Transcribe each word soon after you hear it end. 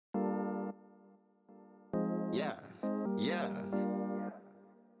Yeah.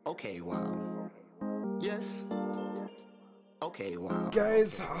 Okay, wow. Yes. Okay, wow.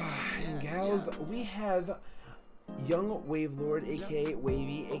 Guys Okay. and Yeah, gals, yeah. we have young Wave Lord, aka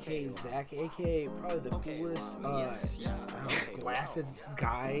Wavy, aka wow. Zach, aka probably the Okay, coolest wow. Yes, yeah. Okay, blasted wow.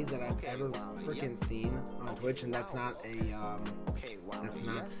 guy that I've Okay, ever wow. freaking Yeah. seen on Okay, Twitch, and wow. Okay. Okay, wow. that's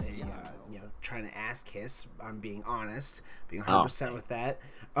not Yes, a yeah. trying to ass kiss. I'm being honest, being Oh, 100% with that.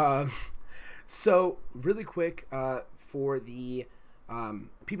 Um, so really quick, for the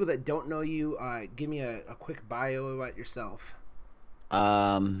people that don't know you, give me a quick bio about yourself.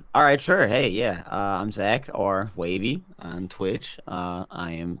 all right, sure. Hey, yeah. I'm Zach or Wavy on Twitch.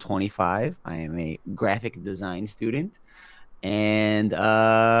 I am 25. I am a graphic design student. And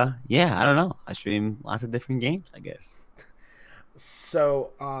yeah, I don't know. I stream lots of different games, I guess.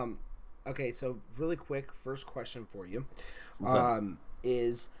 So, okay, so really quick, first question for you, What's up?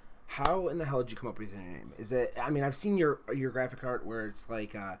 is how in the hell did you come up with your name? Is it? I mean, I've seen your graphic art where it's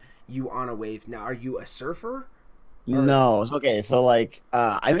like you on a wave. Now, are you a surfer? Or No, it's okay. So like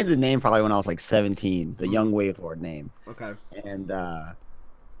I made the name probably when I was like 17, the Young mm, Wave Lord name. okay, And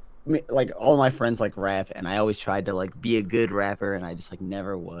like all my friends like rap, and I always tried to like be a good rapper, and I just like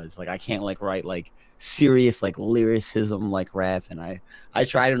never was. Like I can't like write like serious like lyricism like rap, and I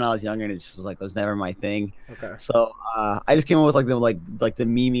tried when I was younger, and it just was never my thing. okay, So I just came up with like the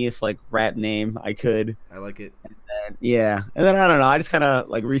memeiest like rap name I could. I like it. And yeah, and then I don't know. I just kind of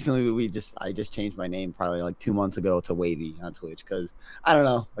like recently I just changed my name probably like 2 months ago to Wavy on Twitch because I don't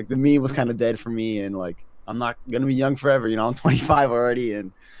know, like the meme was kind of dead for me, and like I'm not gonna be young forever. I'm 25 already,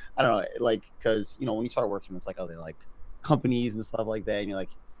 and I don't know, like because when you start working with like other like companies and stuff like that, and you're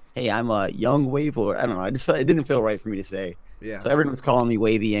like, hey, I'm a young wave lord. I don't know. I just felt it didn't feel right for me to say. Yeah, So everyone was calling me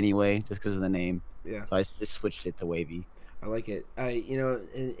Wavy anyway, just because of the name. yeah, So I just switched it to Wavy. I like it.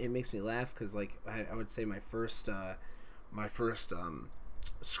 It makes me laugh because like I would say my first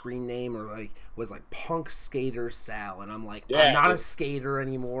screen name or like was like Punk Skater Sal, and I'm like, I'm Yeah. not a skater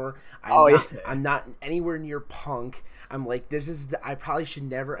anymore. Oh yeah. I'm not anywhere near punk. I'm like, I probably should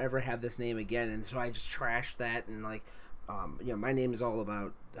never ever have this name again, and so I just trashed that. And like, my name is all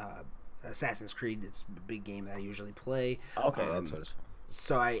about Assassin's Creed. It's a big game that I usually play. Okay, that's what it's.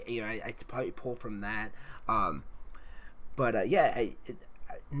 So I probably pull from that. But yeah,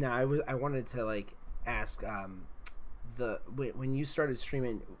 I wanted to like ask when you started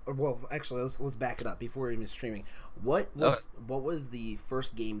streaming. Well, actually, let's back it up before even streaming. What was the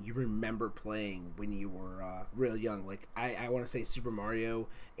first game you remember playing when you were real young? Like I want to say Super Mario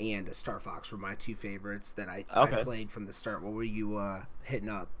and Star Fox were my two favorites that I Okay. played from the start. What were you hitting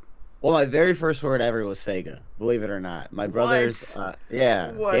up? Well, my very first word ever was Sega. Believe it or not, my brother's.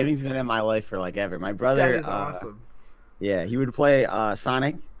 Yeah, What? gaming's been in my life for like ever. My That brother. is awesome. Yeah, he would play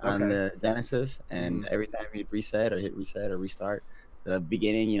Sonic on Okay. the Genesis, and every time he'd hit reset or restart, the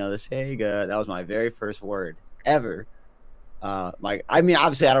beginning, the Sega. That was my very first word ever. I mean,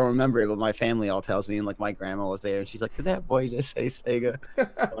 obviously, I don't remember it, but my family all tells me, and like my grandma was there, and she's like, "Did that boy just say Sega?"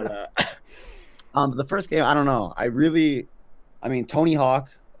 But the first game, I don't know. I mean, Tony Hawk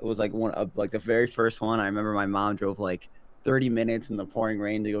was like one of like the very first one. I remember my mom drove like 30 minutes in the pouring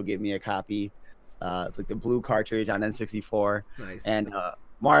rain to go get me a copy. It's like the blue cartridge on N64 Nice. and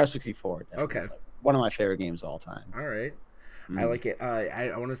Mario 64. Definitely. Okay. It's like one of my favorite games of all time. All right. I Mm. like it.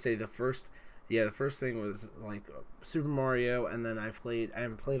 I want to say the first thing was like Super Mario, and then I have played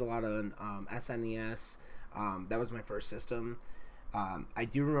a lot of SNES. That was my first system. I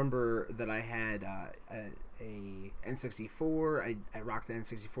do remember that I had a N64. I rocked the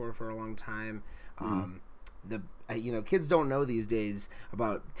N64 for a long time. Kids don't know these days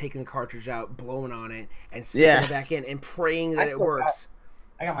about taking the cartridge out, blowing on it, and sticking Yeah. it back in, and praying I that it still works.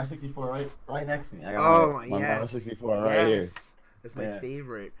 I got my 64 right next to me. I got Oh my Mario yes, 64 right here. yes, that's my Yeah.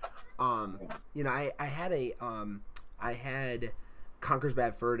 favorite. I had Conker's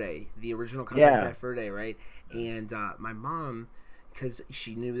Bad Fur Day, the original Conker's Yeah. Bad Fur Day, right? And my mom, because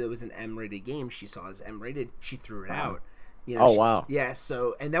she knew that it was an M-rated game, she saw it as M-rated, she threw it Wow. out. Oh, wow. Yeah.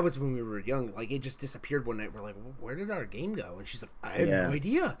 So, and that was when we were young. Like, it just disappeared one night. We're like, where did our game go? And she's like, I have no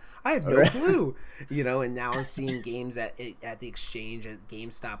idea. I have no Right. clue. And now I'm seeing games at the exchange at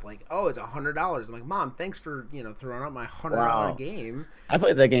GameStop. Like, oh, it's $100. I'm like, Mom, thanks for throwing out my $100 Wow. game. I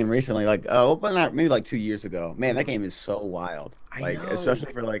played that game recently, like but not maybe like 2 years ago. Man, that game is so wild. I Like know.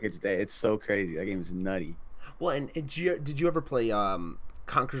 especially for like its day, it's so crazy. That game is nutty. Well, and did you ever play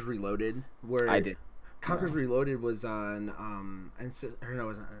Conker's Reloaded? Where I did. Conker's No. Reloaded was on it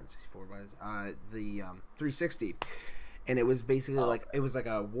wasn't N64, but it was, the 360, and it was basically like it was like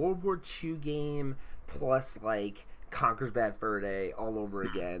a World War II game plus like Conker's Bad Fur Day all over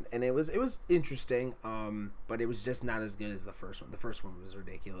again, and it was interesting, but it was just not as good as the first one. The first one was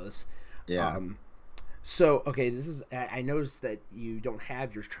ridiculous. Yeah. So okay, this is. I noticed that you don't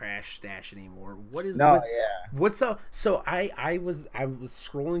have your trash stash anymore. No, yeah. What's up? So I was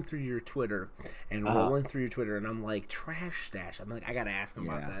scrolling through your Twitter and rolling through your Twitter, and I'm like, trash stash. I'm like, I gotta ask him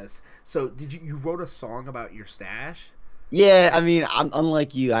about this. So did you wrote a song about your stash? Yeah, I mean, I'm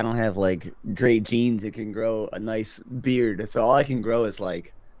unlike you. I don't have like great genes that can grow a nice beard. So all I can grow is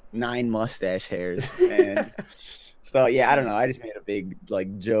like 9 mustache hairs. And so yeah, I don't know. I just made a big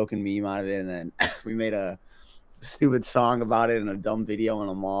like joke and meme out of it, and then we made a stupid song about it and a dumb video in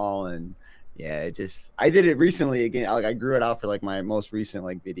a mall. And yeah, I did it recently again. Like I grew it out for like my most recent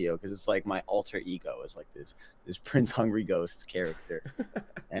like video because it's like my alter ego is like this Prince Hungry Ghost character,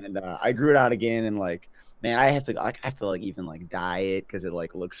 and I grew it out again and like. Man, I have to like even like dye it because it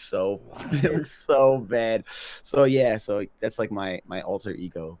like looks so it looks so bad. So yeah, so that's like my alter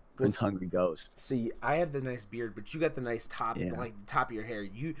ego, Prince Hungry Ghost. See, I have the nice beard, but you got the nice top, like top of your hair.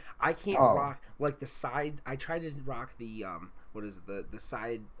 I can't rock like the side. I tried to rock the what is it, the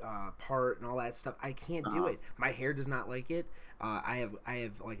side part and all that stuff. I can't do it. My hair does not like it. I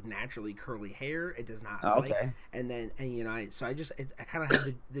have like naturally curly hair. It does not like. And you know, I kind of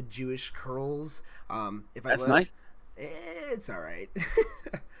have the Jewish curls. That's nice. It's all right.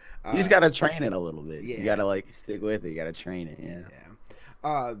 You just gotta train it a little bit. Yeah. You gotta like stick with it. You gotta train it.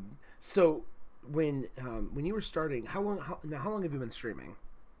 Yeah. So when you were starting, how long have you been streaming?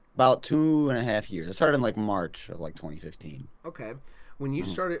 About 2.5 years. I started in like March of like 2015. Okay. When you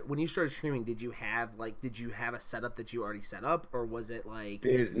started streaming, did you have a setup that you already set up, or was it like?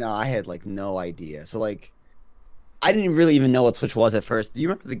 Dude, no, I had like no idea. So like, I didn't really even know what Twitch was at first. Do you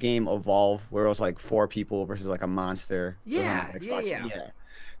remember the game Evolve where it was like 4 people versus like a monster? Yeah.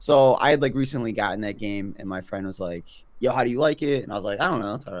 So I had like recently gotten that game, and my friend was like, "Yo, how do you like it?" And I was like, "I don't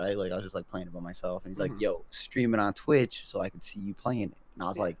know, it's all right." Like I was just like playing it by myself, and he's like, "Yo, stream it on Twitch so I could see you playing it." And I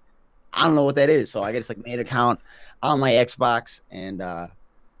was like, "I don't know what that is." So I just like made an account on my Xbox, and I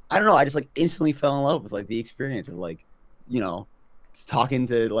don't know, I just like instantly fell in love with like the experience of like, you know, talking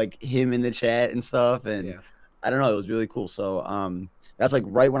to like him in the chat and stuff, and I don't know, it was really cool. So that's like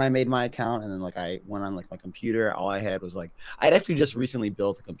right when I made my account, and then like I went on like my computer. All I had was like I'd actually just recently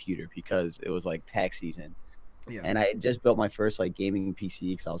built a computer because it was like tax season. Yeah. And I had just built my first like gaming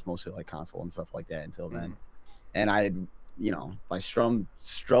PC because I was mostly like console and stuff like that until then. And I had, you know, by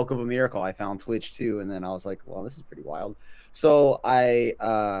stroke of a miracle, I found Twitch too. And then I was like, well, this is pretty wild. So I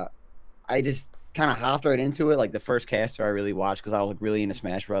just kind of hopped right into it. Like the first caster I really watched because I was like really into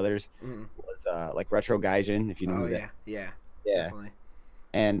Smash Brothers was like Retro Gaijin, if you know who that. Yeah. Definitely.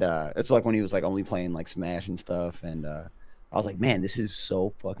 And it's like when he was like only playing like Smash and stuff. And I was like, man, this is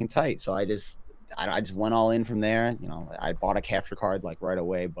so fucking tight. So I just went all in from there. You know, I bought a capture card like right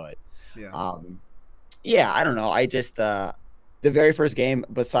away. But I don't know. I just the very first game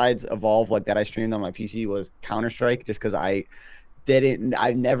besides Evolve like that I streamed on my PC was Counter-Strike, just because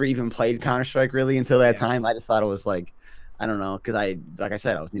I've never even played Counter-Strike really until that time. I just thought it was like, I don't know, because like I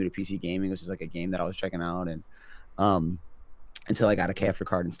said, I was new to PC gaming, which is like a game that I was checking out, and until I got a capture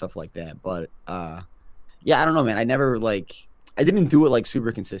card and stuff like that. But I don't know, man. I didn't do it like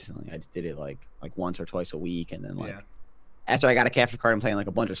super consistently. I just did it like once or twice a week, and then like after I got a capture card and playing like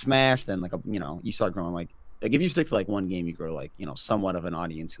a bunch of Smash, then like you start growing like if you stick to like one game, you grow like, you know, somewhat of an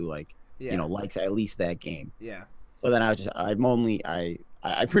audience who like you know likes at least that game. Yeah. So then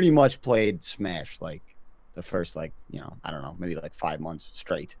I pretty much played Smash like the first like, you know, I don't know, maybe like 5 months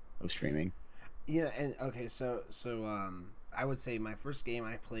straight of streaming. Yeah, and okay, so I would say my first game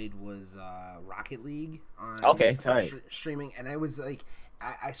I played was Rocket League on streaming, and I was like,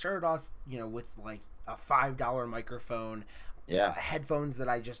 I started off, you know, with like a $5 microphone, headphones that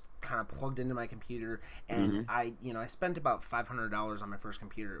I just kind of plugged into my computer, and I spent about $500 on my first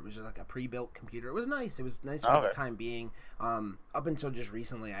computer. It was just like a pre-built computer. It was nice. It was nice for the time being. Up until just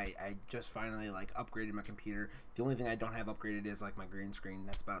recently, I just finally like upgraded my computer. The only thing I don't have upgraded is like my green screen.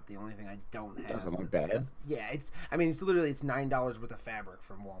 That's about the only thing I don't have. Doesn't look bad. Yeah, it's literally it's $9 worth of fabric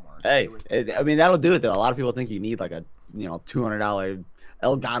from Walmart. Hey, I mean that'll do it though. A lot of people think you need like a $200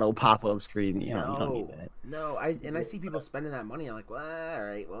 Elgato pop-up screen. You know, you don't need that. No, I see people spending that money. I'm like, well, all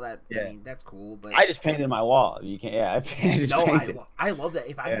right, well I mean, that's cool. But I just painted my wall. You can't. Yeah, I love that.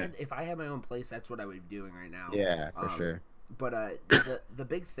 If I had my own place, that's what I would be doing right now. Yeah, for sure. But the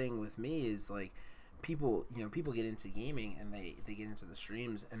big thing with me is like people get into gaming and they get into the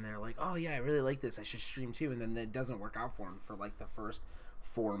streams and they're like, oh yeah, I really like this, I should stream too, and then it doesn't work out for them for like the first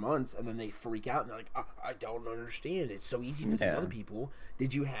 4 months, and then they freak out and they're like, I don't understand. It's so easy for these other people.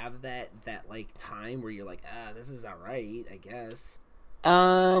 Did you have that like time where you're like, this is all right, I guess?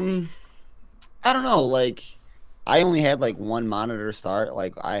 I don't know. Like, I only had like one monitor to start.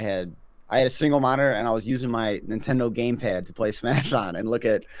 Like, I had a single monitor, and I was using my Nintendo gamepad to play Smash on and look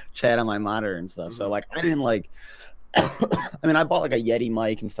at chat on my monitor and stuff. So like, I didn't like. I mean, I bought like a Yeti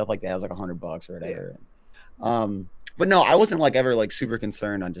mic and stuff like that. It was like $100 or whatever. Yeah. But no, I wasn't like ever like super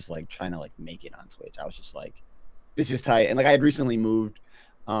concerned on just like trying to like make it on Twitch. I was just like, this is tight. And like, I had recently moved,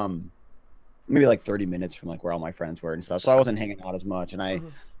 maybe like 30 minutes from like where all my friends were and stuff. So I wasn't hanging out as much. And I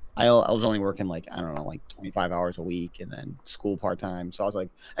was only working like, I don't know, like 25 hours a week and then school part-time. So I was like,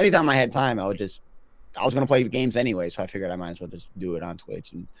 anytime I had time, I was going to play games anyway. So I figured I might as well just do it on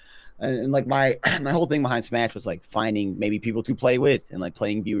Twitch. And like my whole thing behind Smash was like finding maybe people to play with and like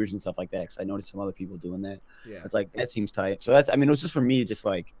playing viewers and stuff like that. Cause I noticed some other people doing that. Yeah. It's like, that seems tight. So I mean, it was just for me, just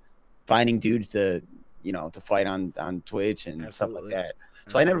like finding dudes to, to fight on Twitch and stuff like that.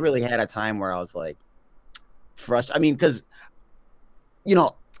 So I never really had a time where I was like frustrated. I mean, cause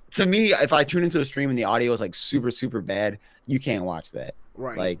to me, if I tune into a stream and the audio is like super, super bad, you can't watch that.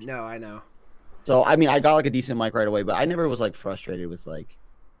 Right. Like, no, I know. So, I mean, I got like a decent mic right away, but I never was like frustrated with like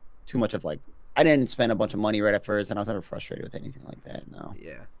too much of like, I didn't spend a bunch of money right at first, and I was never frustrated with anything like that. No.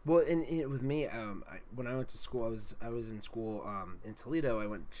 Yeah. Well, and with me, when I went to school, I was in school in Toledo. I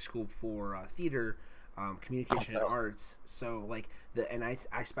went to school for theater, communication and arts. So like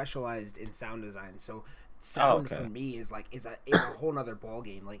I specialized in sound design. So sound for me is like it's a whole nother ball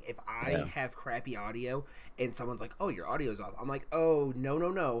game. Like if I have crappy audio and someone's like, "Oh, your audio's off," I'm like, "Oh,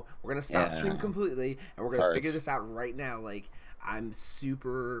 no, we're gonna stop stream completely, and we're gonna figure this out right now." Like I'm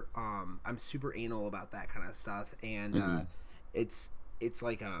super anal about that kind of stuff, and it's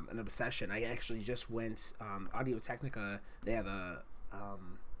like an obsession. I actually just went Audio Technica. They have a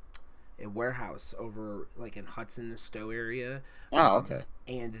warehouse over like in Hudson Stowe area.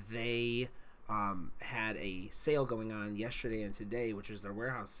 And they had a sale going on yesterday and today, which was their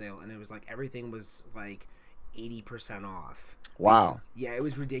warehouse sale, and it was like everything was like 80% off. Wow. Yeah, it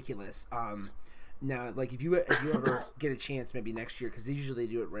was ridiculous. Now, like if you ever get a chance, maybe next year, because they usually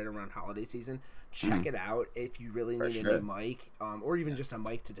do it right around holiday season, check it out if you really need a new mic, or even just a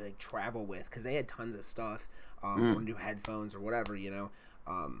mic to like travel with, because they had tons of stuff, or new headphones or whatever,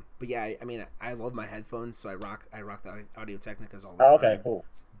 But yeah, I mean, I love my headphones, so I rock the Audio Technicas all the time. Okay, cool.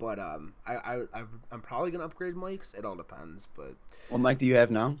 But I'm probably gonna upgrade mics. It all depends. But what mic do you have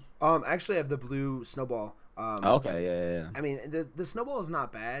now? Actually, I have the blue Snowball. Yeah. I mean, the Snowball is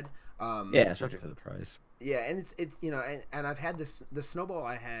not bad. Yeah, especially for the price. Yeah, and it's and I've had the Snowball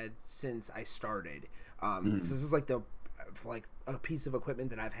I had since I started. So this is like a piece of equipment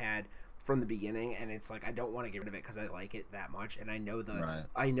that I've had from the beginning, and it's like I don't want to get rid of it because I like it that much, and I know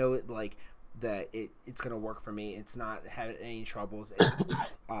like that it's gonna work for me. It's not having any troubles.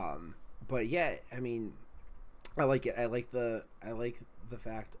 But yeah, I mean, I like it. I like the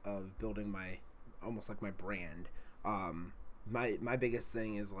fact of building my almost like my brand. My biggest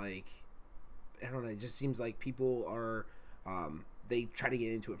thing is like, I don't know, it just seems like people are they try to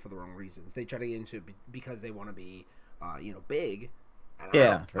get into it for the wrong reasons. They try to get into it because they want to be big. And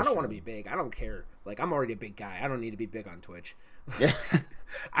I don't want to be big. I don't care. Like, I'm already a big guy. I don't need to be big on Twitch. Yeah.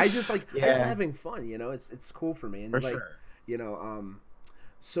 I just like I'm just having fun, it's cool for me. And for sure.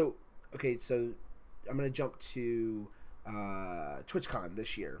 So okay, so I'm gonna jump to TwitchCon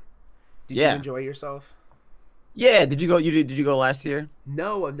this year. Did you enjoy yourself? Yeah, did you go last year?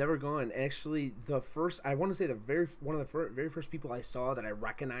 No, I've never gone. Actually, I want to say one of the very first people I saw that I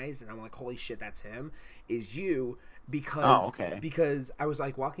recognized, and I'm like, holy shit, that's him, is you, because I was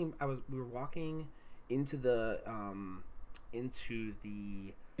like we were walking into the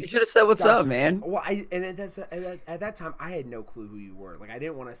you should have said what's up, man. Well, at that time I had no clue who you were. Like, I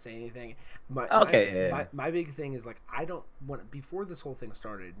didn't want to say anything. My big thing is like, I don't want, before this whole thing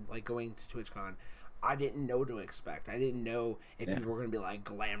started, like going to TwitchCon, I didn't know what to expect. I didn't know if people were going to be like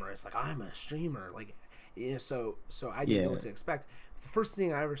glamorous, like I'm a streamer, like so I didn't know what to expect. The first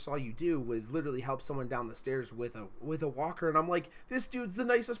thing I ever saw you do was literally help someone down the stairs with a walker, and I'm like, this dude's the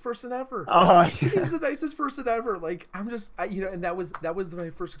nicest person ever. He's the nicest person ever. Like, I'm just and that was my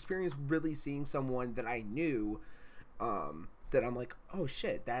first experience really seeing someone that I knew, that I'm like, oh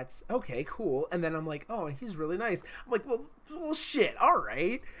shit, that's okay, cool. And then I'm like, oh, he's really nice. I'm like, well shit, all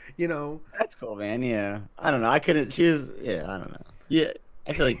right, That's cool, man. Yeah, I don't know. I couldn't. I don't know. Yeah,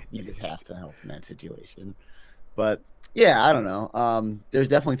 I feel like you just have to help in that situation, but. Yeah, I don't know. There's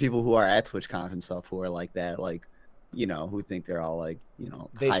definitely people who are at TwitchCons and stuff who are like that, like, who think they're all like,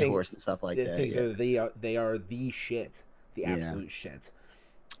 high horse and stuff like that. They are the shit, the absolute shit.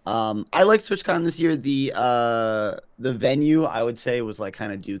 I liked TwitchCon this year. The venue I would say was like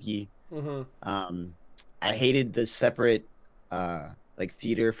kind of dookie. Mm-hmm. I hated the separate like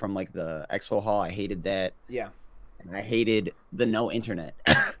theater from like the expo hall. I hated that, Yeah. and I hated the no internet.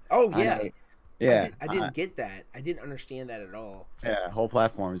 Oh on yeah. it. Yeah, I didn't get that. I didn't understand that at all. yeah. Whole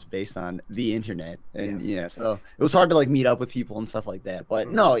platform is based on the internet, and Yes. yeah, so it was hard to like meet up with people and stuff like that. But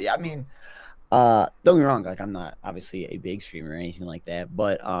Mhm. no, yeah, I mean, don't get me wrong, like I'm not obviously a big streamer or anything like that,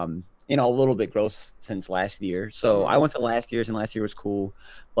 but you know, a little bit gross since last year. So I Mhm. went to last year's and last year was cool.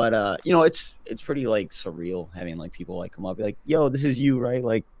 But you know, it's pretty like surreal having like people like come up be like, yo, this is you, right?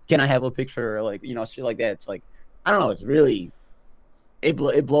 Like, can I have a picture? Or like, you know, shit like that. It's like, I don't know, it's really it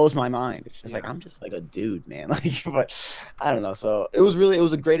blows my mind. It's just like Yeah. I'm just like a dude, man. Like, but I don't know. So it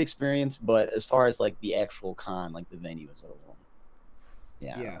was a great experience, but as far as like the actual con, like the venue was a little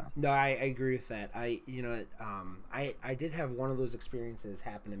yeah. I don't Yeah, know. no, I agree with that. I did have one of those experiences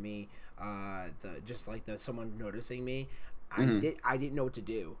happen to me. The just like the someone noticing me. Mhm. I didn't know what to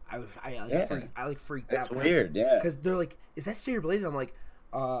do. Yeah. I like freaked That's out. weird, yeah. Because they're like, "Is that Stereo Blade?" And I'm like,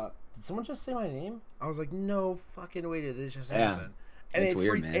 did someone just say my name?" I was like, "No fucking way did this just Yeah. happen." And It's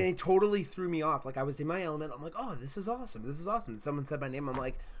weird, man. and it totally threw me off. Like I was in my element. I'm like, "Oh, this is awesome. This is awesome." And someone said my name. I'm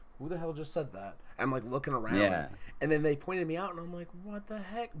like, "Who the hell just said that?" And I'm like looking around. Yeah. And then they pointed me out, and I'm like, "What the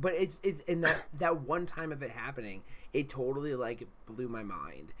heck?" But it's in that one time of it happening, it totally like blew my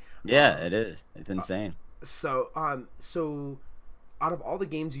mind. Yeah, it is. It's insane. So out of all the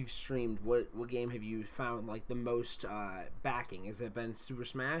games you've streamed, what game have you found like the most backing? Has it been Super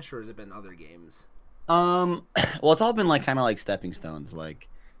Smash or has it been other games? Well, it's all been like kind of like stepping stones. Like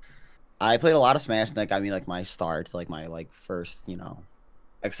I played a lot of Smash, and that got me like my start, like my like first, you know,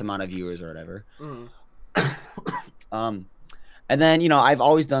 X amount of viewers or whatever. Mm. Um, and then you know I've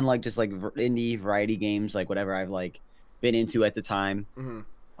always done like just like indie variety games, like whatever I've like been into at the time.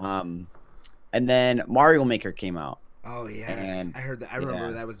 Mm-hmm. Um, and then Mario Maker came out, Oh yes, and I heard that. I yeah,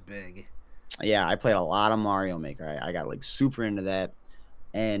 remember that was big. yeah, I played a lot of Mario Maker. I got like super into that,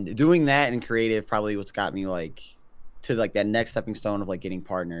 and doing that in creative probably what's got me like to like that next stepping stone of like getting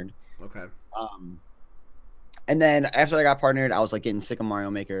partnered. Okay. Um, and then after I got partnered, I was like getting sick of Mario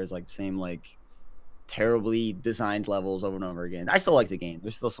Maker. It's like same like terribly designed levels over and over again. I still like the game.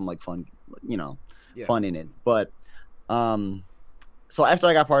 There's still some like fun, you know, Yeah. fun in it. But um, so after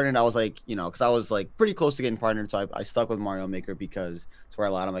I got partnered, I was like, you know, because I was like pretty close to getting partnered, so I stuck with Mario Maker because it's where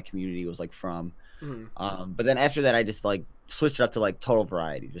a lot of my community was like from. Mm-hmm. But then after that, I just like switched it up to like total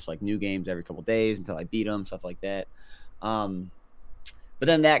variety, just like new games every couple days until I beat them, stuff like that. Um, but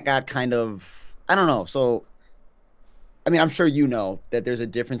then that got kind of, I don't know. So I mean, I'm sure you know that there's a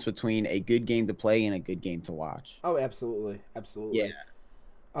difference between a good game to play and a good game to watch. Oh, absolutely, Yeah. absolutely.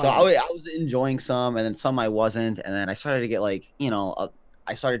 So Um, I was enjoying some, and then some I wasn't, and then I started to get like, you know,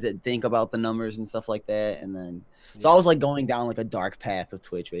 I started to think about the numbers and stuff like that, and then so I yeah. was like going down like a dark path of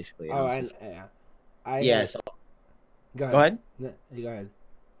Twitch basically. And Oh, I was just, yeah. I yeah. So go ahead. go ahead. No, you go ahead.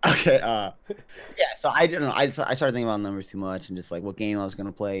 Okay. Yeah. So I didn't know. I started thinking about numbers too much and just like what game I was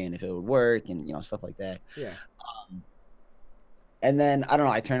gonna play and if it would work and you know stuff like that. Yeah. And then I don't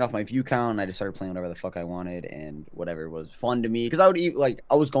know. I turned off my view count and I just started playing whatever the fuck I wanted and whatever was fun to me because I would eat like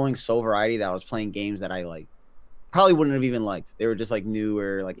I was going so variety that I was playing games that I like probably wouldn't have even liked. They were just like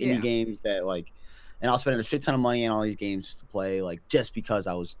newer like indie Yeah. games that like, and I was spending a shit ton of money on all these games just to play like just because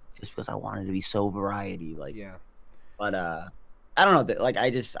I wanted to be so variety like. Yeah. But I don't know. Like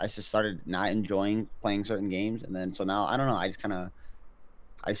I just started not enjoying playing certain games and then so now I don't know. I just kind of.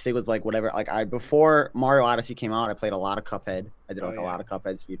 I stick with like whatever. Like before Mario Odyssey came out, I played a lot of Cuphead. I did like a lot of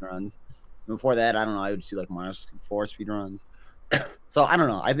Cuphead speedruns. Before that, I don't know. I would do like Mario 64 speedruns. So I don't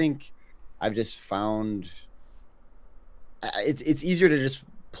know. I think I've just found it's easier to just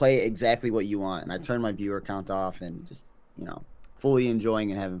play exactly what you want, and I turn my viewer count off and just you know fully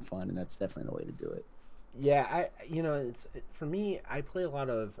enjoying and having fun, and that's definitely the way to do it. Yeah, for me. I play a lot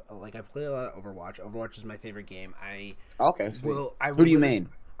of Overwatch. Overwatch is my favorite game. Okay. Sweet. Who do you main?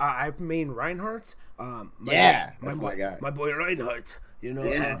 I main Reinhardt. Yeah, my that's boy, my guy. my boy Reinhardt. You know,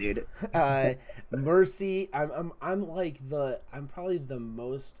 Yeah, dude. Mercy. I'm probably the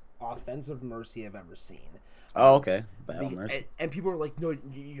most offensive Mercy I've ever seen. Oh, okay. Mercy. And people are like, no,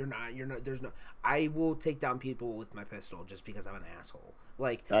 you're not. There's no. I will take down people with my pistol just because I'm an asshole.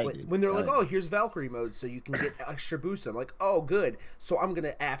 Like when they're like, oh, here's Valkyrie mode, so you can get extra boost. I'm like, oh, good. So I'm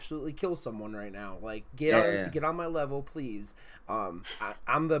gonna absolutely kill someone right now. Like get on my level, please. I'm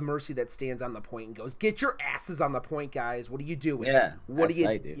the Mercy that stands on the point and goes, get your asses on the point, guys. What are you doing? Yeah. What do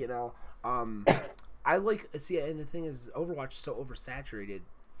you do? You know? I like see, and the thing is, Overwatch is so oversaturated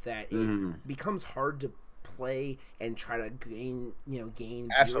that it becomes hard to play and try to gain gain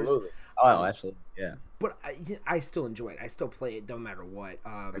viewers. Absolutely. Oh, absolutely. Yeah. But I still enjoy it. I still play it no matter what.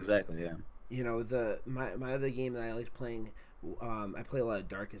 Exactly. Yeah. My other game that I liked playing, I play a lot of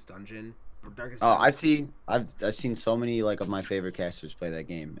Darkest Dungeon. Oh, I've seen so many like of my favorite casters play that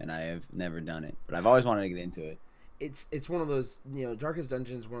game, and I have never done it, but I've always wanted to get into it. It's one of those, Darkest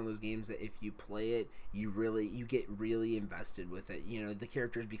Dungeon is one of those games that if you play it, you get really invested with it. The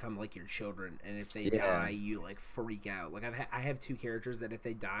characters become like your children, and if they die, you like freak out. Like I have two characters that if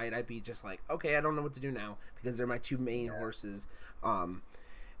they died, I'd be just like, okay, I don't know what to do now because they're my two main horses.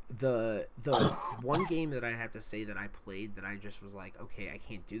 The one game that I have to say that I played that I just was like, okay, I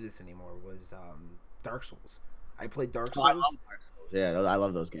can't do this anymore was Dark Souls. I played Dark Souls. I love Dark Souls. Yeah, I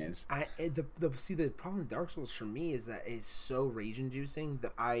love those games. The problem with Dark Souls for me is that it's so rage inducing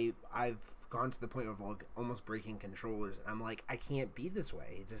that I've gone to the point of like almost breaking controllers. And I'm like, I can't be this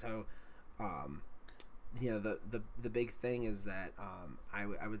way. It's just how the big thing is that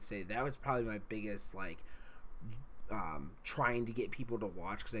I would say that was probably my biggest like trying to get people to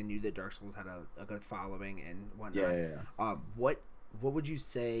watch because I knew that Dark Souls had a good following and whatnot. Yeah. What would you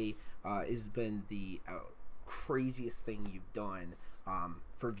say has been the craziest thing you've done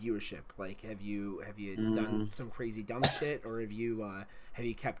for viewership? Like, have you done some crazy dumb shit, or have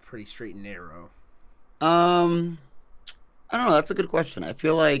you kept pretty straight and narrow? I don't know. That's a good question. I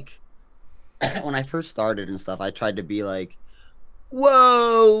feel like when I first started and stuff, I tried to be like,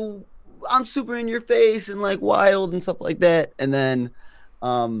 whoa, I'm super in your face and like wild and stuff like that. And then,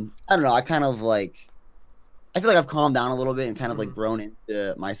 I don't know. I kind of like, I feel like I've calmed down a little bit and kind of like grown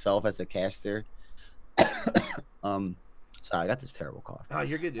into myself as a caster. Sorry, I got this terrible cough. Oh,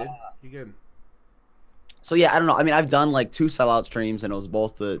 you're good, dude. You're good. So yeah, I don't know. I mean, I've done like 2 sellout streams, and it was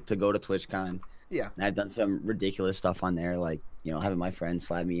both to go to TwitchCon. Yeah. And I've done some ridiculous stuff on there, like having my friend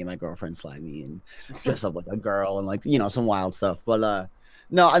slap me and my girlfriend slap me and dress up like a girl and like some wild stuff. But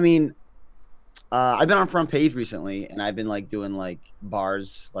no, I mean, I've been on front page recently, and I've been like doing like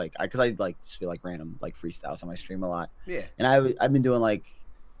bars, like because I like spit like random like freestyles on my stream a lot. Yeah. And I've been doing like.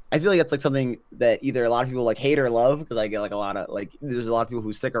 I feel like it's like something that either a lot of people like hate or love, because I get like a lot of like there's a lot of people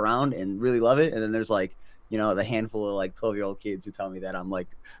who stick around and really love it, and then there's like the handful of like 12-year-old kids who tell me that I'm like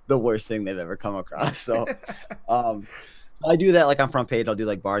the worst thing they've ever come across. So so I do that like on front page. I'll do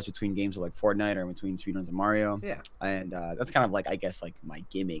like bars between games of like Fortnite or between speedruns of Mario. Yeah. And that's kind of like I guess like my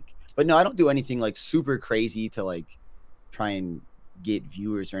gimmick. But no, I don't do anything like super crazy to like try and get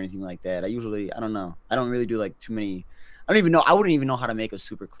viewers or anything like that. I don't know. I don't really do like too many. I wouldn't even know how to make a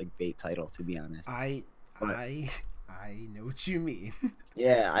super clickbait title, to be honest. I know what you mean.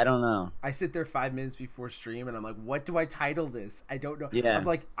 Yeah, I don't know. I sit there 5 minutes before stream and I'm like, what do I title this? I don't know. Yeah. I'm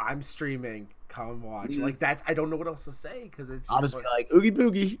like, I'm streaming. Come watch. Like that's I don't know what else to say because it's. I'll just be like Oogie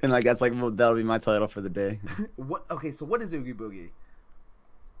Boogie, and like that's like that'll be my title for the day. What? Okay, so what is Oogie Boogie?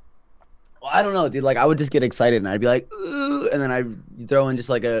 Well, I don't know, dude. Like, I would just get excited, and I'd be like, ooh, and then I'd throw in just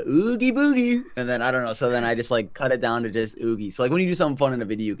like a oogie boogie, and then I don't know. So then I just like cut it down to just oogie. So like when you do something fun in a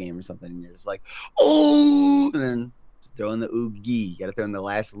video game or something, and you're just like, oh, and then just throw in the oogie. You gotta throw in the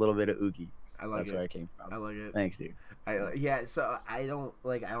last little bit of oogie. I like That's it. where I came from. I like it. Thanks, dude. Yeah, so I don't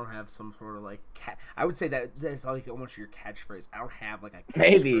have some sort of like I would say that's like almost your catchphrase. I don't have like a catchphrase.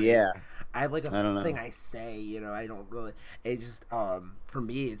 Maybe, yeah. I have like a thing I say. I don't really. It just for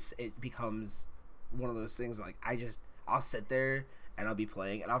me it becomes one of those things like I'll sit there and I'll be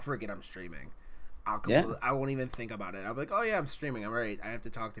playing and I'll forget I'm streaming. I won't even think about it. I'll be like, oh yeah, I'm streaming. I'm right. I have to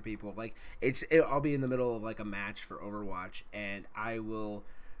talk to people. Like I'll be in the middle of like a match for Overwatch and I will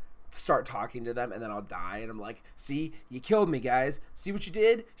start talking to them and then I'll die and I'm like, see, you killed me, guys. See what you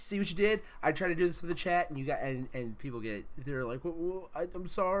did? I try to do this for the chat and you got and people they're like, well, I'm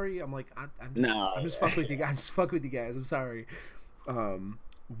sorry. I'm like, I'm just fucking with you guys. I'm just fucking with you guys. I'm sorry.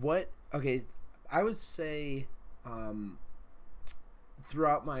 Okay, I would say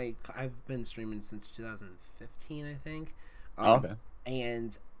throughout I've been streaming since 2015, I think. Okay.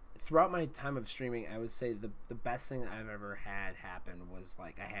 And throughout my time of streaming, I would say the best thing I've ever had happen was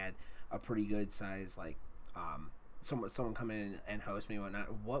like I had a pretty good size like someone come in and host me and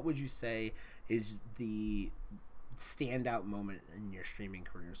whatnot. What would you say is the standout moment in your streaming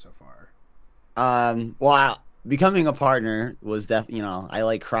career so far? Well, becoming a partner was definitely I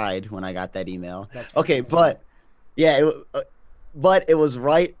like cried when I got that email. That's okay, but yeah, but it was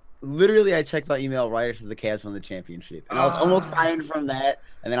right. Literally, I checked my email right after the Cavs won the championship, and I was almost crying from that.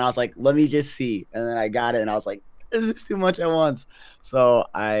 And then I was like, "Let me just see." And then I got it, and I was like, "Is this too much at once?" So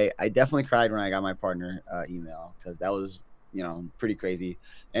I definitely cried when I got my partner email because that was pretty crazy.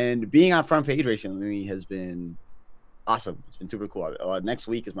 And being on front page recently has been awesome. It's been super cool. Next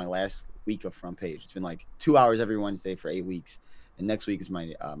week is my last week of front page. It's been like 2 hours every Wednesday for 8 weeks, and next week is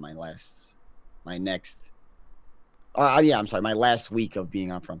my last week of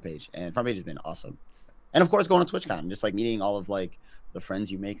being on front page, and front page has been awesome. And of course, going to TwitchCon, just like meeting all of like the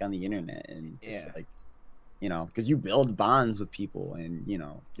friends you make on the internet, and just like, you know, because you build bonds with people, and you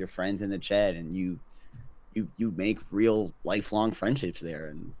know, your friends in the chat, and you make real lifelong friendships there,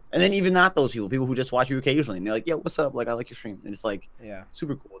 and then even not those people who just watch you occasionally, and they're like, yo, what's up, like I like your stream, and it's like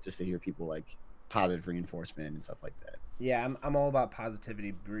super cool just to hear people like positive reinforcement and stuff like that. I'm all about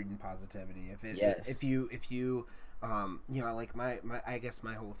positivity, breeding positivity. If you you know, like my I guess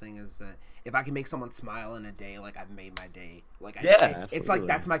my whole thing is that if I can make someone smile in a day, like I've made my day. Like it's like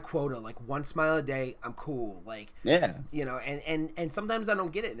that's my quota. Like one smile a day, I'm cool. Like you know, and sometimes I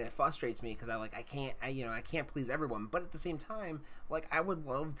don't get it, and it frustrates me because I can't please everyone. But at the same time, like I would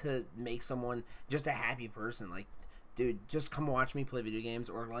love to make someone just a happy person. Like, dude, just come watch me play video games,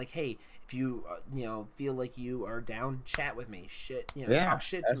 or like, hey, if you you know, feel like you are down, chat with me, talk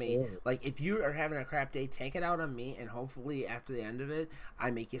shit to me. Like, if you are having a crap day, take it out on me, and hopefully after the end of it,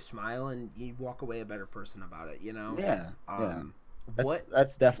 I make you smile and you walk away a better person about it, you know?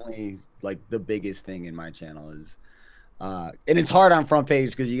 That's definitely like the biggest thing in my channel is and it's hard on front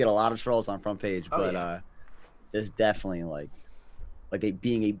page because you get a lot of trolls on front page, but there's definitely like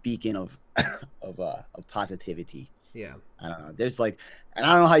being a beacon of of positivity. Yeah, I don't know. There's like, and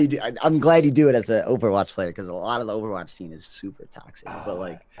I don't know how you do. I'm glad you do it as an Overwatch player because a lot of the Overwatch scene is super toxic. But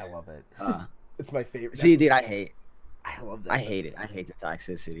like, I love it. It's my favorite. See, dude, I love that. I hate it. I hate the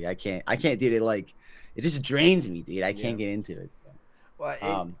toxicity. I can't do it. Like, it just drains me, dude. I can't get into it. So.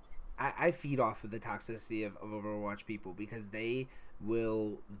 Well, I feed off of the toxicity of Overwatch people because they'll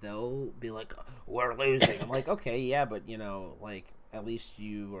be like, we're losing. I'm like, okay, yeah, but you know, like, at least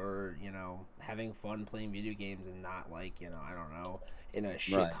you are, you know, having fun playing video games and not like, you know, I don't know, in a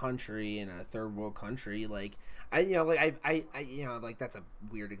shit country, in a third world country. Like, I you know, like that's a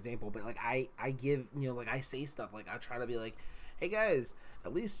weird example, but like I give, you know, like I say stuff like I try to be like, hey guys,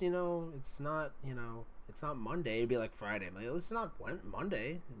 at least, you know, it's not, you know, it's not Monday. It'd be like Friday. I'm like, at least it's not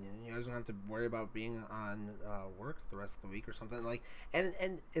Monday. You guys don't have to worry about being on work the rest of the week or something. Like, and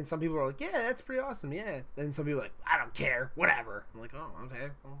some people are like, yeah, that's pretty awesome. Yeah. And some people are like, I don't care. Whatever. I'm like, oh, okay.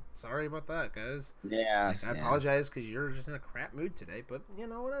 Well, sorry about that, guys. Yeah. Like, I apologize because you're just in a crap mood today. But you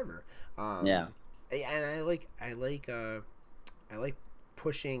know, whatever. And I like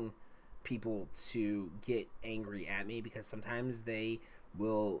pushing people to get angry at me because sometimes they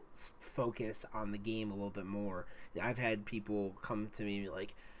will focus on the game a little bit more. I've had people come to me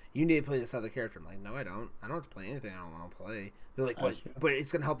like, you need to play this other character. I'm like, no, I don't have to play anything I don't want to play. They're like, but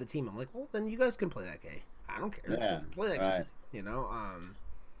it's gonna help the team. I'm like, well, then you guys can play that game. I don't care. Play that game. You know.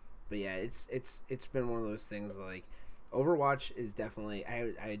 But yeah, it's been one of those things like Overwatch is definitely,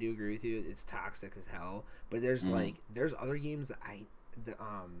 I do agree with you, it's toxic as hell, but there's like there's other games that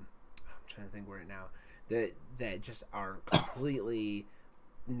I'm trying to think right now that just are completely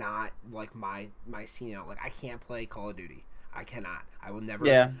not like my scene out. Like, I can't play Call of Duty. I cannot. I will never.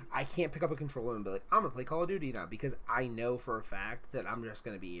 Yeah. I can't pick up a controller and be like, I'm gonna play Call of Duty now because I know for a fact that I'm just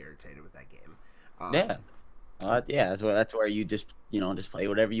gonna be irritated with that game. That's where you just, you know, just play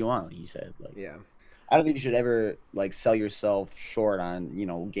whatever you want, like you said. Like, yeah. I don't think you should ever like sell yourself short on, you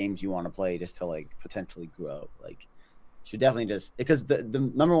know, games you want to play just to like potentially grow. Like, you should definitely just, because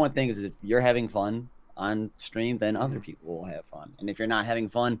the number one thing is if you're having fun on stream, then other people will have fun. And if you're not having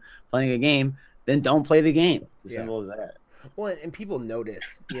fun playing a game, then don't play the game. It's as simple as that. Well, and people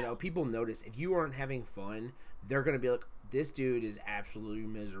notice, you know, if you aren't having fun, they're going to be like, this dude is absolutely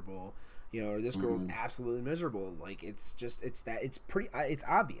miserable, you know, or this girl's absolutely miserable. Like, it's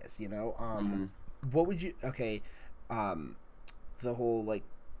obvious, you know. What would you, the whole, like,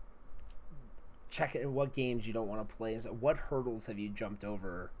 check what games you don't want to play. So what hurdles have you jumped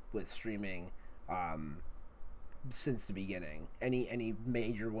over with streaming since the beginning? Any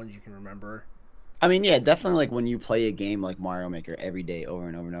major ones you can remember? I mean, yeah, definitely, like, when you play a game like Mario Maker every day over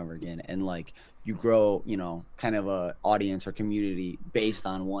and over and over again, and, like, you grow, you know, kind of a audience or community based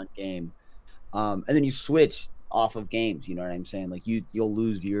on one game, and then you switch off of games, you know what I'm saying? Like, you'll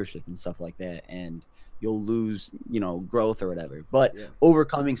lose viewership and stuff like that, and you'll lose, you know, growth or whatever. But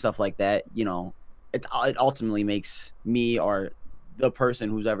overcoming stuff like that, you know, it ultimately makes me or the person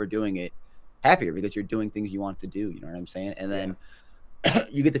who's ever doing it happier because you're doing things you want to do, you know what I'm saying? And then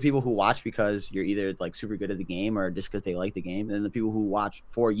you get the people who watch because you're either like super good at the game or just because they like the game, and then the people who watch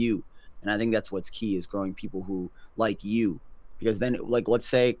for you. And I think that's what's key, is growing people who like you, because then, like, let's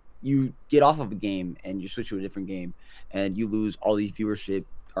say you get off of a game and you switch to a different game and you lose all these viewership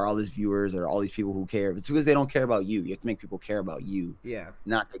or all these viewers or all these people who care. It's because they don't care about you. You have to make people care about you, Yeah.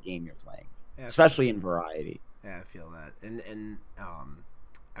 not the game you're playing, Yeah, especially in variety. Yeah, I feel that. And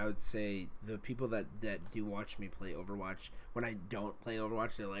I would say the people that do watch me play Overwatch, when I don't play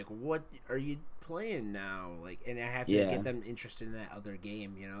Overwatch, they're like, "What are you playing now?" Like, and I have to get them interested in that other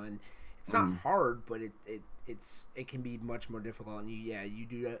game, you know. And it's not hard, but it can be much more difficult. And you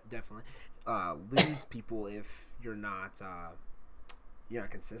do definitely lose people if you're not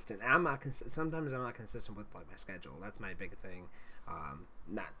consistent. And I'm not sometimes I'm not consistent with like my schedule. That's my big thing.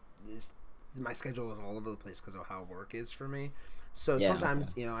 My schedule is all over the place because of how work is for me. So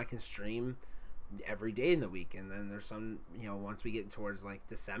sometimes, I can stream every day in the week, and then there's some, once we get towards like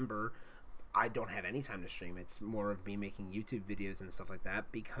December, I don't have any time to stream. It's more of me making YouTube videos and stuff like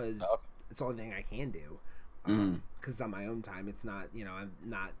that because it's the only thing I can do. Because it's on my own time. It's not, I'm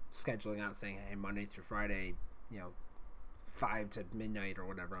not scheduling out saying, hey, Monday through Friday, 5 to midnight or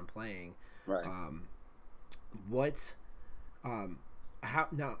whatever I'm playing. Right. We'll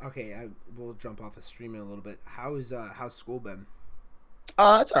jump off of streaming a little bit. How's school been?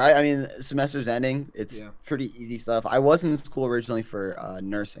 It's all right. I mean, semester's ending. It's pretty easy stuff. I was in school originally for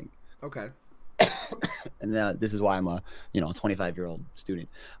nursing. Okay. And this is why I'm a 25-year-old student.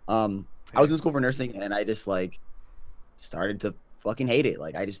 I was in school for nursing, and I just like started to fucking hate it.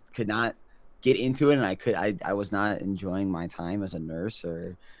 Like I just could not get into it, and I was not enjoying my time as a nurse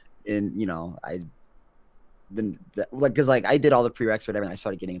because I did all the prereqs or whatever, and I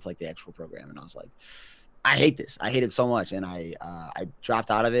started getting into like the actual program, and I was like, I hate this. I hate it so much, and I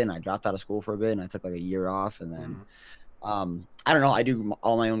dropped out of it, and I dropped out of school for a bit, and I took like a year off, and then I don't know. I do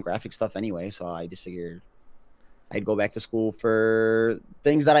all my own graphic stuff anyway, so I just figured I'd go back to school for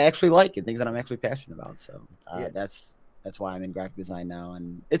things that I actually like and things that I'm actually passionate about. So that's why I'm in graphic design now,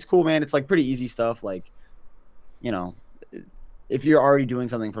 and it's cool, man. It's like pretty easy stuff, like if you're already doing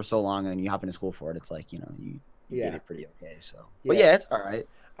something for so long and you hop into school for it, it's like, you get it pretty okay. So, but it's all right.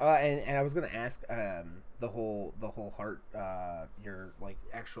 And I was gonna ask, the whole heart, your like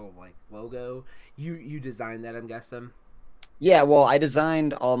actual like logo, you designed that, I'm guessing. Yeah, well, I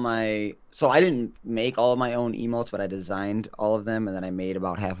designed so I didn't make all of my own emotes, but I designed all of them, and then I made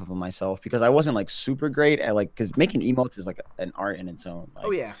about half of them myself because I wasn't like super great at because making emotes is like an art in its own.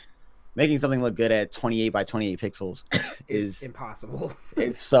 Like, making something look good at 28 by 28 pixels is impossible.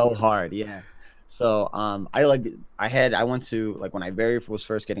 It's so hard. Yeah. So I went to like when I was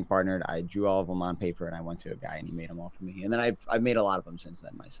first getting partnered, I drew all of them on paper, and I went to a guy and he made them all for me. And then I've made a lot of them since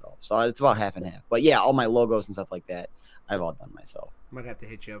then myself. So it's about half and half. But yeah, all my logos and stuff like that, I've all done myself. Might have to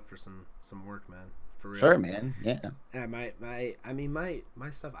hit you up for some work, man. For real. Sure, man. Yeah. Yeah, my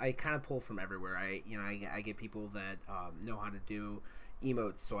stuff, I kind of pull from everywhere. I get people that know how to do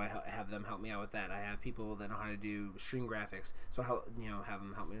emotes, so I have them help me out with that. I have people that know how to do stream graphics, so have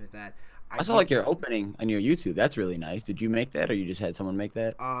them help me with that. I saw like your opening on your YouTube. That's really nice. Did you make that, or you just had someone make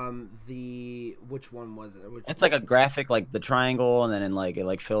that? Which one was it? It's like a graphic, like the triangle, and then it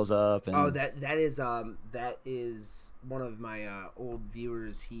like fills up. And... that is one of my old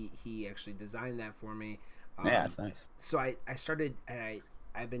viewers. He actually designed that for me. Yeah, it's nice. So I started, and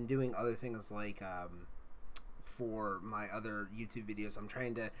I've been doing other things like for my other YouTube videos. I'm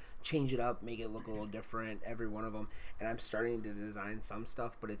trying to change it up, make it look a little different, every one of them, and I'm starting to design some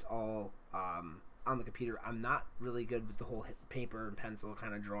stuff, but it's all on the computer. I'm not really good with the whole paper and pencil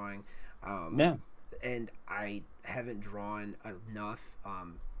kind of drawing, and I haven't drawn enough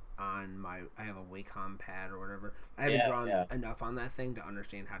on I have a Wacom pad or whatever. I haven't drawn enough on that thing to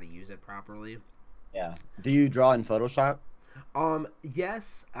understand how to use it properly. Yeah. Do you draw in Photoshop?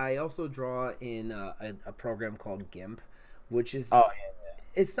 Yes, I also draw in a program called GIMP, which is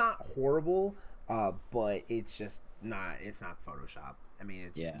it's not horrible, but it's just not Photoshop. I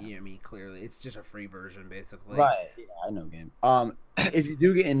mean, it's clearly it's just a free version basically. Right. Yeah, I know GIMP. If you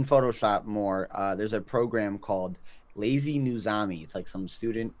do get in Photoshop more, there's a program called Lazy Nuzami. It's like some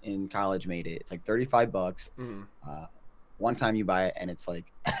student in college made it. It's like $35. One time you buy it, and it's like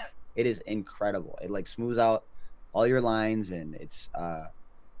it is incredible. It like smooths out all your lines, and it's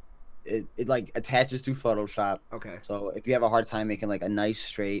it like attaches to Photoshop. Okay. So if you have a hard time making like a nice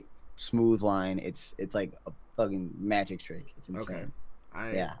straight smooth line, it's like a fucking magic trick. It's insane. Okay.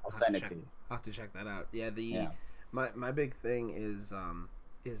 I'll send it to you. I'll have to check that out. My big thing is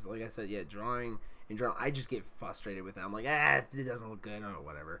like I said, drawing. I just get frustrated with it. I'm like, it doesn't look good or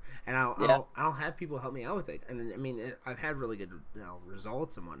whatever, and I'll have people help me out with it. And I mean, I've had really good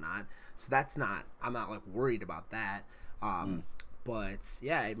results and whatnot. So I'm not like worried about that. But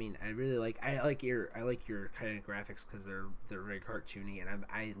yeah, I mean, I like your kind of graphics because they're very cartoony, and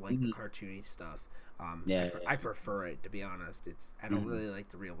I like the Mhm. cartoony stuff. Yeah, I prefer it, to be honest. I don't Mhm. really like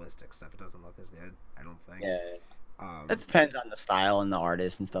the realistic stuff. It doesn't look as good, I don't think. Yeah. It Um, depends on the style and the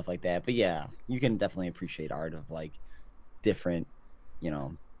artist and stuff like that. But yeah, you can definitely appreciate art of like different, you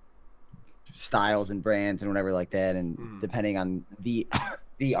know, styles and brands and whatever like that, and mhm. depending on the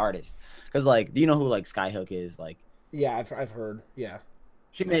the artist. Because like, do you know who like Skyhook is? Like, Yeah, I've heard. Yeah.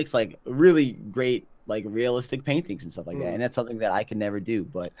 she makes like really great like realistic paintings and stuff like that, Mhm. and that's something that I can never do.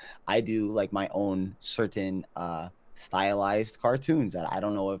 But I do like my own certain stylized cartoons that I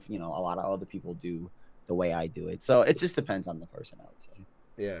don't know if a lot of other people do the way I do it. So it just depends on the person, I would say.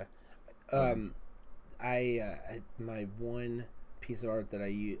 Yeah. Yeah. Um, my one piece of art that I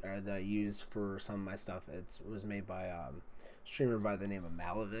use for some of my stuff, it was made by streamer by the name of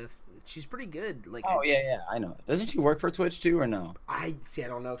Malavith. She's pretty good. Like Oh yeah, yeah, I know. Doesn't she work for Twitch too, or no? I see. I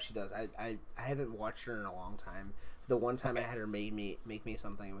don't know if she does. I haven't watched her in a long time. The one time I Okay. had her make me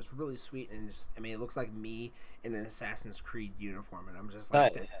something, it was really sweet, and just, I mean, it looks like me in an Assassin's Creed uniform, and I'm just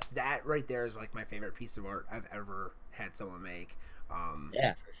like But that right there is like my favorite piece of art I've ever had someone make.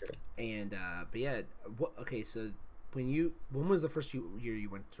 yeah, for sure. And but yeah, okay, so when was the first year you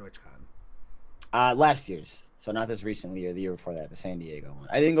went to TwitchCon? Last year's, so not this recently or the year before that, the San Diego one.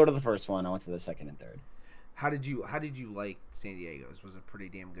 I didn't go to the first one. I went to the second and third. How did you like San Diego's? Was it pretty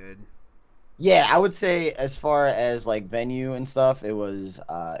damn good? Yeah, I would say as far as like venue and stuff, it was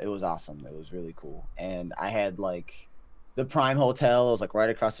awesome. It was really cool. And I had like the Prime Hotel, it was like right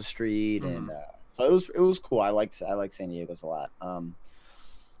across the street, Mm-hmm. and so it was cool. I liked San Diego's a lot.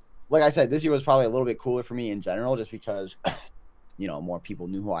 Like I said, this year was probably a little bit cooler for me in general just because more people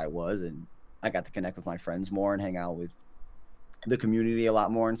knew who I was, and I got to connect with my friends more and hang out with the community a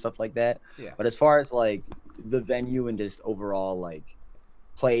lot more and stuff like that. Yeah. But as far as like the venue and just overall like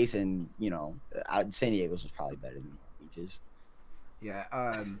place and San Diego's was probably better than Long Beach's.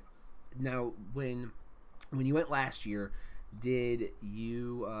 Yeah. Now when you went last year, did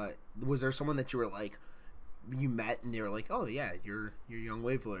you was there someone that you were like you met and they were like, oh yeah, you're young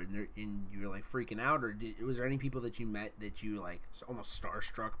Waveler, and you were like freaking out, or was there any people that you met that you like almost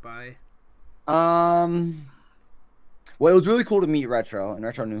starstruck by? Um, well, it was really cool to meet Retro, and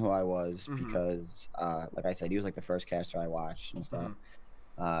Retro knew who I was Mm-hmm. because, like I said, he was like the first caster I watched and stuff.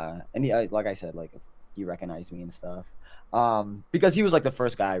 Mm-hmm. And like I said, like he recognized me and stuff. Because he was like the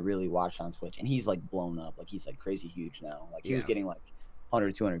first guy I really watched on Twitch, and he's like blown up, like he's like crazy huge now. Like he was Yeah. getting like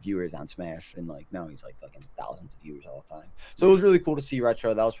 100, 200 viewers on Smash, and like now he's like fucking thousands of viewers all the time. So it was really cool to see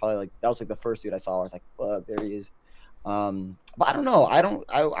Retro. That was like the first dude I saw. I was like, fuck, there he is. But I don't know.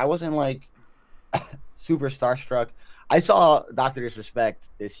 I wasn't like super starstruck. I saw Doctor Disrespect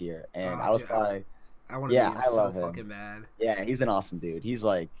this year, and I was Dude, probably I want to yeah, meet him I so love him. fucking bad. Yeah, he's an awesome dude. He's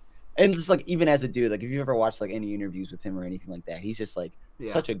like, and just like even as a dude, like if you ever watched like any interviews with him or anything like that, he's just like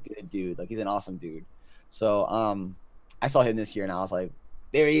Yeah. such a good dude. Like he's an awesome dude. So I saw him this year, and I was like,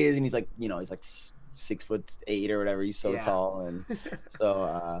 there he is, and he's like, he's like 6'8" or whatever. He's so Yeah. tall, and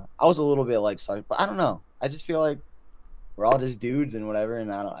so I was a little bit like sorry, but I don't know. I just feel like we're all just dudes and whatever,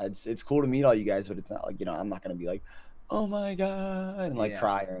 and I don't. It's cool to meet all you guys, but it's not like I'm not gonna be like, oh my god, and like Yeah.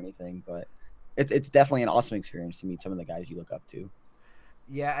 cry or anything. But it's definitely an awesome experience to meet some of the guys you look up to.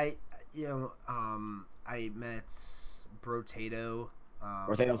 Yeah, I met Brotato.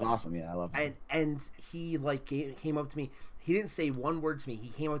 Rotato's awesome. Yeah, I love him. And he like came up to me. He didn't say one word to me. He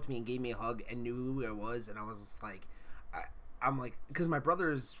came up to me and gave me a hug and knew who I was. And I was just like, I'm like, because my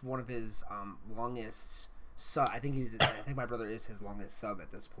brother is one of his longest sub. I think my brother is his longest sub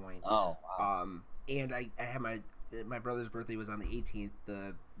at this point. Oh, wow. And I had my brother's birthday was on the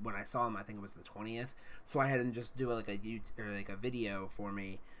 18th. When I saw him, I think it was the 20th. So I had him just do like a YouTube or like a video for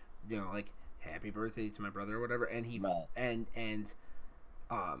me, like happy birthday to my brother or whatever. And he Right. and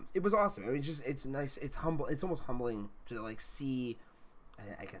it was awesome. I mean, it's nice. It's humble. It's almost humbling to like see.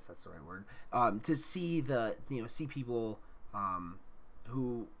 I guess that's the right word. To see see people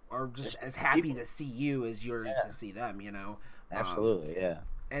who are just as happy people. to see you as you're Yeah. to see them. Absolutely, yeah.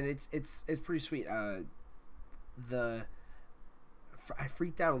 And it's pretty sweet. I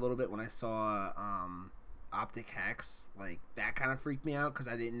freaked out a little bit when I saw Optic Hex. Like that kind of freaked me out because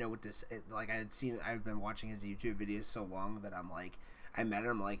I didn't know what this. I've been watching his YouTube videos so long that I'm like, I met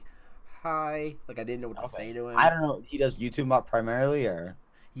him like, hi. Like I didn't know what to say to him. I don't know. He does YouTube up primarily, or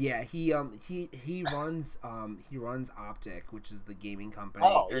Yeah, he runs Optic, which is the gaming company.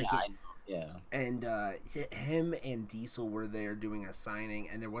 oh yeah, I know. Yeah. And him and Diesel were there doing a signing,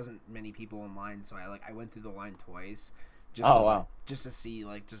 and there wasn't many people in line, so I went through the line twice, just Oh, to, wow. just to see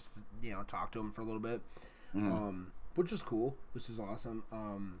talk to him for a little bit. Mhm. which was cool, which is awesome.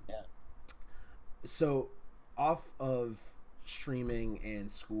 Yeah. So off of streaming and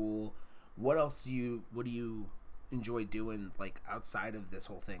school, what do you enjoy doing, like, outside of this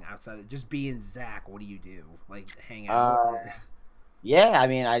whole thing, outside of just being Zach? What do you do, like, hang out Yeah, I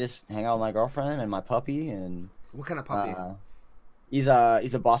mean, I just hang out with my girlfriend and my puppy, and what kind of puppy? he's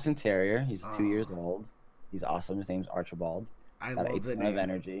a Boston Terrier. He's 2 years Oh. old. He's awesome. His name's Archibald. I Got a love the ton of name.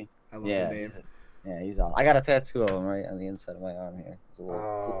 energy. I love Yeah, the name. Yeah, he's awesome. I got a tattoo of him right on the inside of my arm here. It's a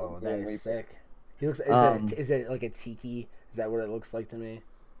little That Grim Reaper. is sick. He looks. Is it like a tiki? Is that what it looks like to me?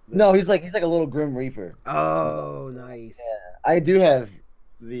 No, he's like a little Grim Reaper. Oh, nice. Yeah, I do have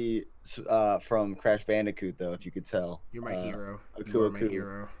the from Crash Bandicoot, though, if you could tell. You're my hero. Aku You're my Aku.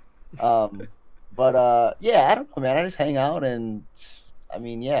 hero. But yeah, I don't know, man. I just hang out, and I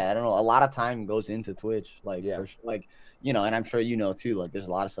mean, yeah, I don't know. A lot of time goes into Twitch, like, like, you know, and I'm sure you know too. Like, there's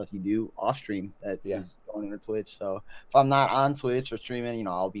a lot of stuff you do off stream that is going into Twitch. So if I'm not on Twitch or streaming, you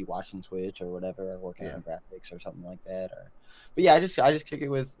know, I'll be watching Twitch or whatever, or working on graphics or something like that. But yeah, I just kick it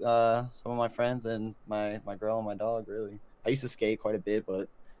with some of my friends and my girl and my dog. Really, I used to skate quite a bit, but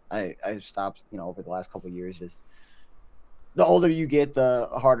I stopped. You know, over the last couple of years. Just the older you get, the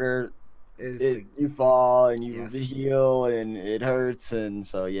harder you fall and you heal and it hurts, and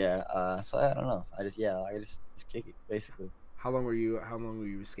so so I don't know. I just kick it basically. How long were you a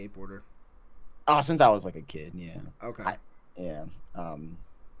skateboarder? Oh, since I was like a kid. Yeah. Okay. I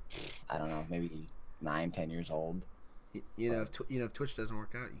don't know, maybe 9-10 years old. You know, if Twitch doesn't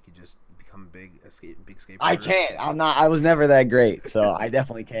work out, you could just become a big skateboarder. I can't. I was never that great, so I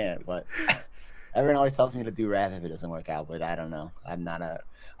definitely can't. But everyone always tells me to do rap if it doesn't work out, but I don't know.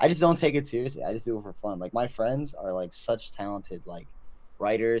 I just don't take it seriously. I just do it for fun. Like, my friends are like such talented like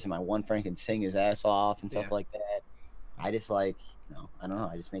writers, and my one friend can sing his ass off and stuff like that. I just like, you know, I don't know.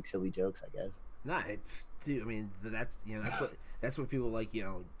 I just make silly jokes, I guess. Nah, dude. I mean, that's what people like. You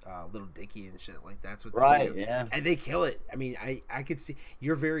know, Little Dicky and shit. Like, that's what they do. Yeah. And they kill it. I mean, I could see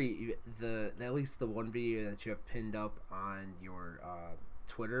you're at least the one video that you have pinned up on your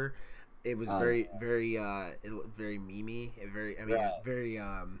Twitter. It was very memey. Very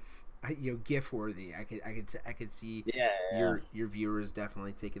you know, GIF worthy. I could see your viewers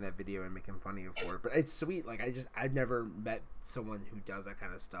definitely taking that video and making fun of you for it. But it's sweet. Like, I've never met someone who does that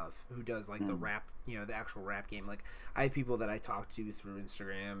kind of stuff, who does like the rap, you know, the actual rap game. Like, I have people that I talk to through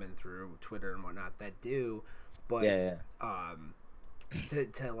Instagram and through Twitter and whatnot that do, but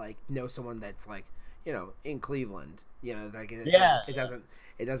to like know someone that's like, you know, in Cleveland, you know, like it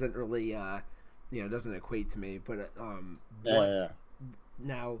doesn't really you know, doesn't equate to me. But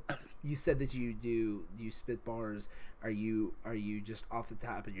now, you said that you spit bars. Are you just off the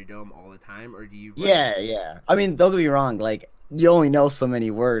top of your dome all the time, or do you? Yeah. I mean, don't get me wrong. Like, you only know so many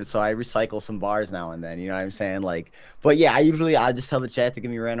words, so I recycle some bars now and then. You know what I'm saying? Like, but yeah, I just tell the chat to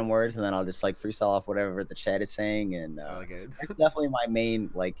give me random words, and then I'll just like freestyle off whatever the chat is saying. And that's definitely my main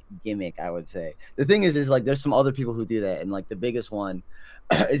like gimmick, I would say. The thing is like, there's some other people who do that, and like the biggest one,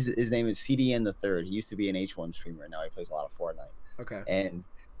 his name is CDN the Third. He used to be an H1 streamer. Now he plays a lot of Fortnite. Okay. And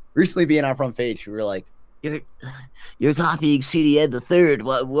recently, being on front page, we were like, You're copying CDN the Third.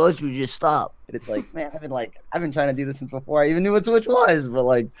 Why don't you just stop? And it's like, man, I've been trying to do this since before I even knew what Twitch was. But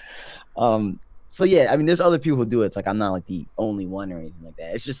like, so yeah, I mean, there's other people who do it. It's like, I'm not like the only one or anything like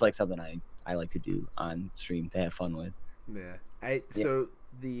that. It's just like something I like to do on stream to have fun with. Yeah. So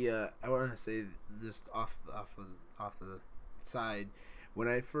I want to say, just off the side, when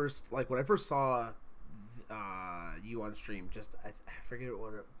I first saw you on stream, just I forget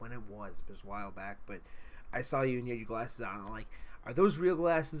when it was. It was a while back, but I saw you and you had your glasses on. I'm like, are those real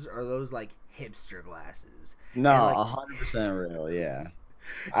glasses, or are those like hipster glasses? No, 100% real. Yeah,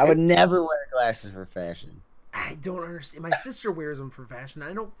 I would never wear glasses for fashion. I don't understand. My sister wears them for fashion.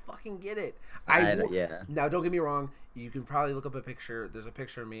 I don't fucking get it. Now, don't get me wrong. You can probably look up a picture. There's a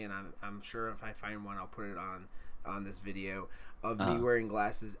picture of me, and I'm sure if I find one, I'll put it on this video of me wearing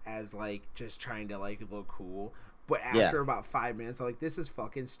glasses as like just trying to like look cool. But after about 5 minutes, I'm like, this is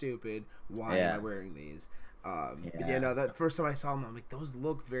fucking stupid. Why am I wearing these? But that first time I saw them, I'm like, those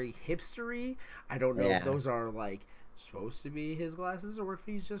look very hipstery. I don't know if those are like supposed to be his glasses, or if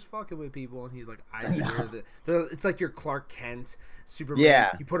he's just fucking with people and he's like, I just wear it's like your Clark Kent Superman.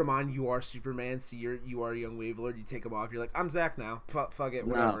 You put him on, you are Superman. So you are young Wavy Lord. You take him off, you're like, I'm Zach now. Fuck it,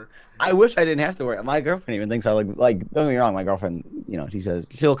 whatever. I wish I didn't have to wear it. My girlfriend even thinks I look like, don't get me wrong, my girlfriend, you know, she says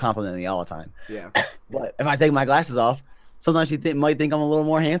she'll compliment me all the time. But if I take my glasses off, sometimes she might think I'm a little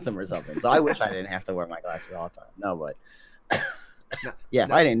more handsome or something. So I wish I didn't have to wear my glasses all the time. No, but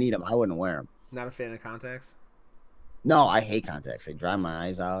if I didn't need them, I wouldn't wear them. Not a fan of contacts? No, I hate contacts. They dry my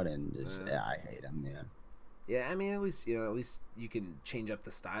eyes out, and just I hate them. Yeah, I mean, at least you can change up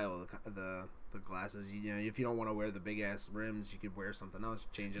the style of the glasses. You know, if you don't want to wear the big ass rims, you could wear something else.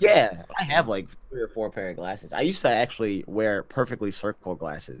 Change it up. Yeah, I have like 3 or 4 pair of glasses. I used to actually wear perfectly circle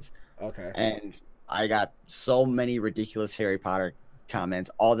glasses, Okay. and I got so many ridiculous Harry Potter comments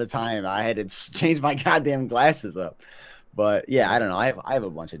all the time. I had to change my goddamn glasses up. But yeah, I don't know. I have a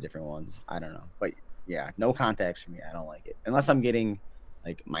bunch of different ones. I don't know, but yeah, no contacts for me. I don't like it unless I'm getting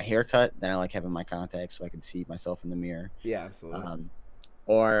like my hair cut. Then I like having my contacts so I can see myself in the mirror. Yeah, absolutely.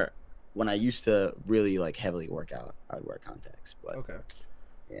 Or when I used to really like heavily work out, I would wear contacts. But Okay.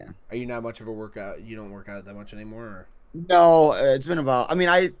 yeah, Are you not much of a workout? You don't work out that much anymore? Or? no, it's been about. I mean,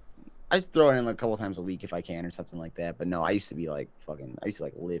 I throw it in like a couple times a week if I can or something like that. But no, I used to be like fucking. I used to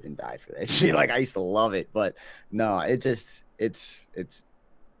like live and die for that shit. Like I used to love it. But no, it's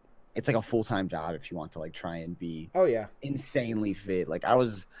like a full-time job if you want to like try and be Oh yeah. insanely fit. Like I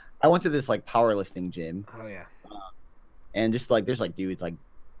went to this like powerlifting gym, Oh yeah. and just like there's like dudes like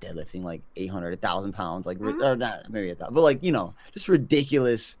deadlifting like 800, 1,000 pounds, like Mhm. or not maybe 1,000, but like just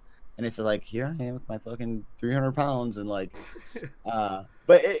ridiculous. And it's like here I am with my fucking 300 pounds and like,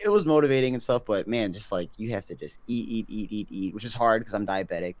 but it was motivating and stuff. But man, just like you have to just eat, which is hard because I'm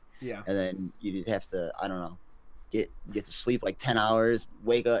diabetic. Yeah. And then you have to I don't know get to sleep like 10 hours,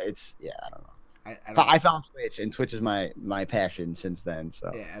 wake up. I don't know. I found Twitch, and Twitch is my passion since then.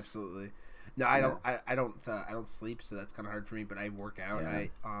 So yeah, absolutely. No, I don't. I don't sleep, so that's kind of hard for me. But I work out. Yeah.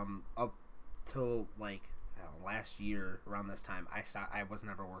 Up till like I don't know, last year around this time, I stopped. I was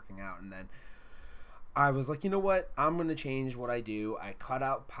never working out, and then I was like, you know what? I'm gonna change what I do. I cut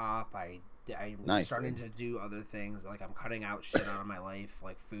out pop. I'm Nice, starting dude. to do other things. Like I'm cutting out shit out of my life,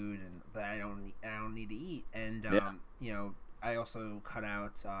 like food and that I don't need to eat. And Yeah. you know, I also cut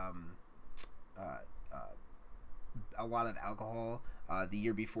out a lot of alcohol. The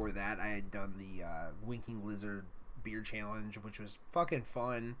year before that, I had done the Winking Lizard beer challenge, which was fucking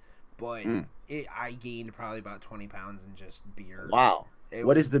fun. But I gained probably about 20 pounds in just beer. Wow. It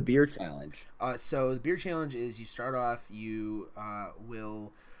What was- is the beer challenge? So the beer challenge is you start off, you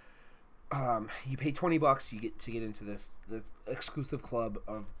will you pay $20, you get to get into this exclusive club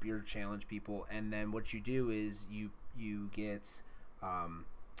of beer challenge people, and then what you do is you get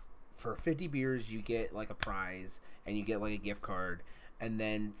for 50 beers you get like a prize, and you get like a gift card, and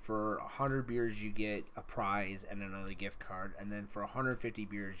then for 100 beers you get a prize and another gift card, and then for 150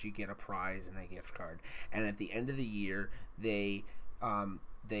 beers you get a prize and a gift card, and at the end of the year they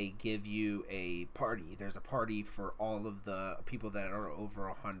give you a party. There's a party for all of the people that are over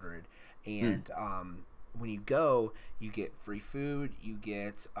 100, and when you go, you get free food, you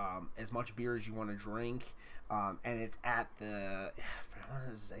get as much beer as you want to drink, and it's at the I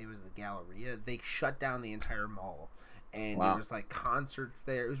want to say it was the Galleria. They shut down the entire mall, and there was like concerts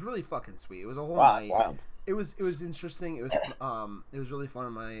there. It was really fucking sweet. It was a whole Wow, night. that's wild. It was interesting. It was really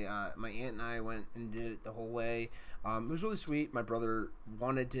fun. My aunt and I went and did it the whole way. It was really sweet. My brother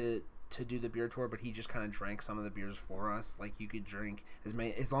wanted to do the beer tour, but he just kind of drank some of the beers for us. Like you could drink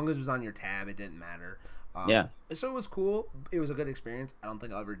as long as it was on your tab, it didn't matter. Yeah. So it was cool. It was a good experience. I don't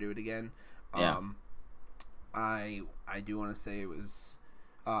think I'll ever do it again. Yeah. I do want to say it was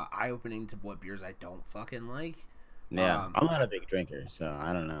eye opening to what beers I don't fucking like. Yeah. I'm not a big drinker, so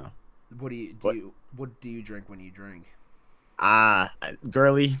I don't know. What do you drink when you drink?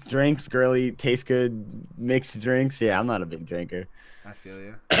 Girly drinks, girly taste good mixed drinks. Yeah, I'm not a big drinker. I feel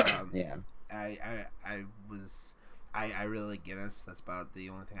you. Yeah. I really like Guinness. That's about the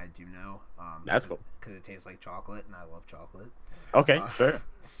only thing I do know. That's cool. Because it tastes like chocolate, and I love chocolate. Okay, sure.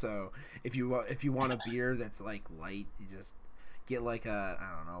 So if you want a beer that's like light, you just get like I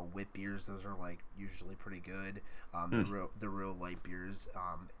don't know, wit beers. Those are like usually pretty good. The real light beers.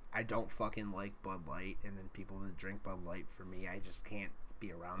 I don't fucking like Bud Light, and then people that drink Bud Light, for me, I just can't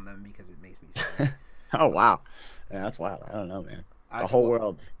be around them because it makes me sick. Oh wow, yeah, that's wild. I don't know, man. The whole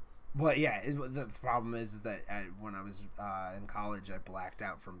world. Well, yeah. The problem is that when I was in college, I blacked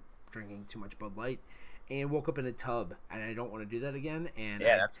out from drinking too much Bud Light, and woke up in a tub, and I don't want to do that again. And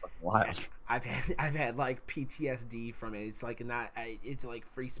Yeah, that's fucking wild. I've had like PTSD from it. It's like it's like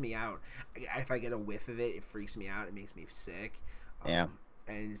freaks me out. If I get a whiff of it, it freaks me out. It makes me sick. Yeah.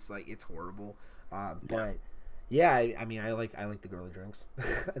 And it's like it's horrible. But yeah, I mean, I like the girly drinks.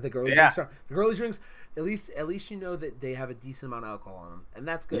 The girly drinks. At least you know that they have a decent amount of alcohol in them, and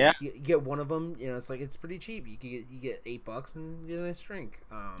that's good. Yeah. You get one of them. You know, it's like it's pretty cheap. You get $8 and get a nice drink.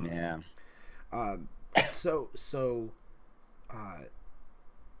 Yeah. So I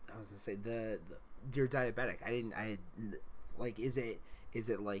was gonna say you're diabetic. I like is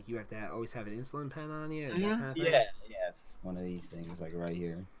it like you have to always have an insulin pen on you? Is that kind of thing? Yeah. Yes. One of these things, like right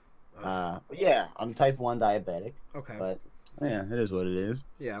here. But yeah, I'm type 1 diabetic, Okay. but yeah, it is what it is.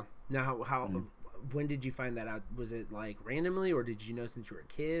 Yeah. Now, how Mm. when did you find that out? Was it like randomly, or did you know since you were a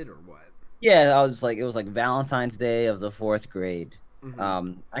kid, or what? Yeah, I was like, it was like Valentine's Day of the 4th grade.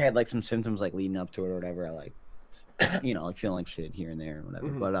 Mm-hmm. I had like some symptoms like leading up to it or whatever. I like, like feeling like shit here and there and whatever.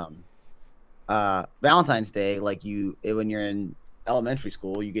 Mm-hmm. But Valentine's Day, like when you're in elementary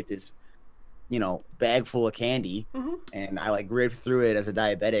school, you get this, bag full of candy, Mm-hmm. and I like ripped through it as a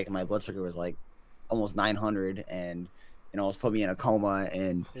diabetic, and my blood sugar was like almost 900, and it was put me in a coma,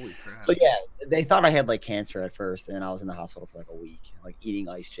 and Holy crap. so yeah, they thought I had like cancer at first, and I was in the hospital for like a week, like eating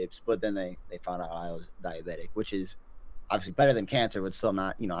ice chips. But then they found out I was diabetic, which is obviously better than cancer, but still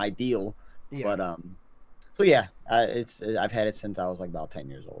not ideal. Yeah. But so yeah, I've had it since I was like about 10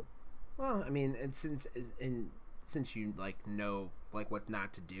 years old. Well, I mean, and since you like know like what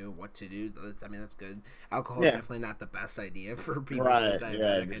not to do, what to do, I mean that's good. Alcohol is Yeah. definitely not the best idea for people that are Right. diabetic. Yeah.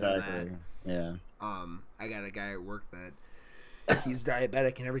 I know Exactly. Yeah. that. I got a guy at work that he's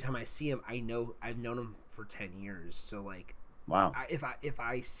diabetic, and every time I see him, I know I've known him for 10 years. So like, Wow. if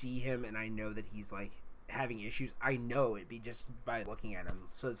I see him and I know that he's like having issues, I know it'd be just by looking at him.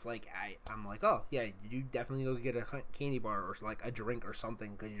 So it's like I'm like, oh yeah, you definitely go get a candy bar or like a drink or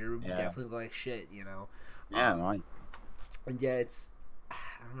something because you're Yeah. definitely like shit, you know. Yeah. Right. And yeah, it's I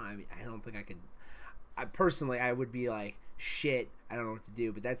don't know. I mean, I don't think I could. I personally, I would be like, shit, I don't know what to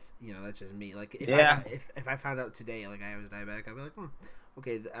do. But that's that's just me. Like Yeah. if I found out today like I was diabetic, I'd be like,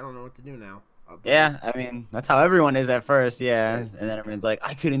 okay, I don't know what to do now. But Yeah. I mean, that's how everyone is at first. Yeah. like, And then everyone's like,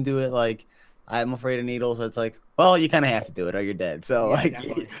 I couldn't do it. Like, I'm afraid of needles. So it's like, well, you kind of have to do it or you're dead. So yeah, like,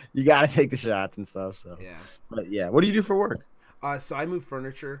 definitely. you got to take the shots and stuff. So, Yeah. but yeah, what do you do for work? So I moved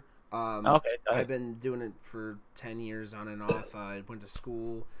furniture. Okay. Go I've ahead. been doing it for 10 years on and off. I went to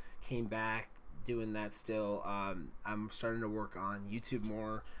school, came back, doing that still. I'm starting to work on YouTube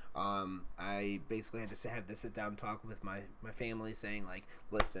more. I basically had to have to sit down and talk with my family, saying like,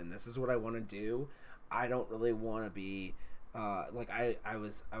 listen, this is what I want to do. I don't really want to be. Like I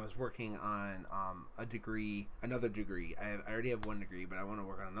was working on another degree. I already have one degree, but I want to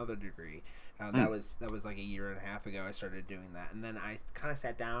work on another degree. That was like a year and a half ago. I started doing that, and then I kind of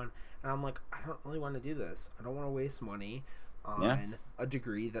sat down and I'm like, I don't really want to do this. I don't want to waste money on Yeah. a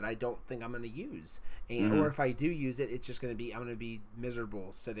degree that I don't think I'm going to use, and or if I do use it, it's just going to be I'm going to be miserable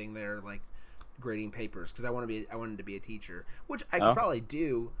sitting there like grading papers because I wanted to be a teacher, which I could Oh. probably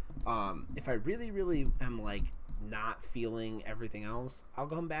do if I really really am like not feeling everything else. I'll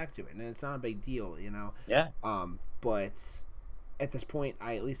come back to it, and it's not a big deal, you know. Yeah. But at this point,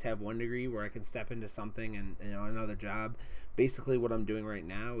 I at least have one degree where I can step into something and another job. Basically, what I'm doing right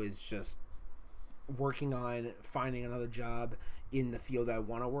now is just working on finding another job in the field I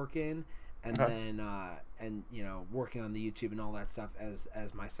want to work in, and Okay. then working on the YouTube and all that stuff as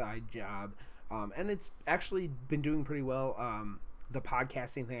my side job. And it's actually been doing pretty well. The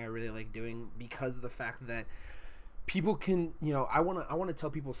podcasting thing I really like doing because of the fact that people can I want to tell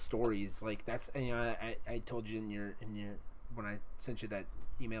people stories. Like that's I told you in your when I sent you that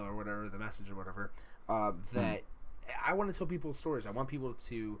email or whatever, the message or whatever, that I want to tell people stories. I want people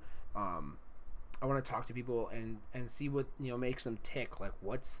to I want to talk to people and see what makes them tick. Like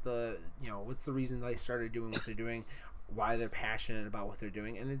what's the reason they started doing what they're doing, why they're passionate about what they're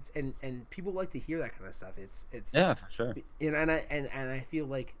doing, and it's and people like to hear that kind of stuff. It's Yeah, for sure. and I feel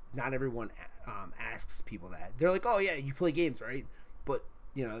like not everyone asks people that. They're like, oh yeah, you play games, right? But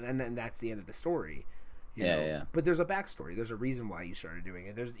and then that's the end of the story. Yeah. But there's a backstory. There's a reason why you started doing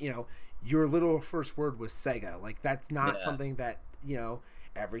it. There's your little first word was Sega. Like that's not Yeah. something that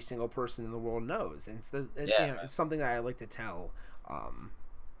every single person in the world knows, and Yeah. it's something that I like to tell.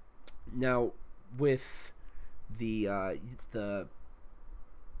 Now with the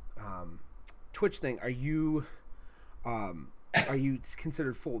Twitch thing, are you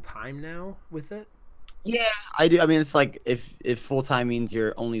considered full time now with it? Yeah, I do. I mean, it's like if full time means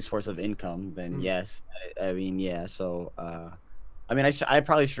your only source of income, then Mhm. yes. I mean, yeah. So, I mean, I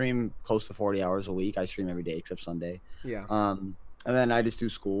probably stream close to 40 hours a week. I stream every day except Sunday. Yeah, And then I just do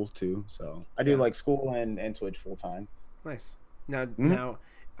school too. So I do Yeah. like school and Twitch full time. nice. Now,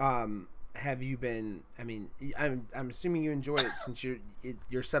 Mhm. have you been? I mean, I'm assuming you enjoy it since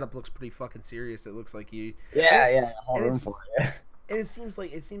your setup looks pretty fucking serious. It looks like you. Yeah, whole and room it's- for it. And it seems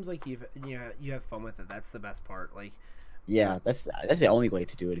like you have fun with it. That's the best part. Like, Yeah, that's the only way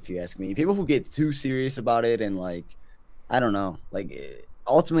to do it, if you ask me. People who get too serious about it and like, I don't know, like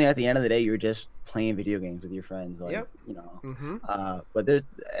ultimately at the end of the day, you're just playing video games with your friends, like Yep. you know. mm-hmm. But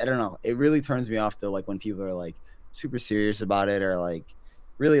I don't know, it really turns me off to like when people are like super serious about it or like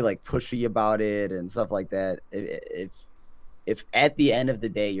really like pushy about it and stuff like that. if at the end of the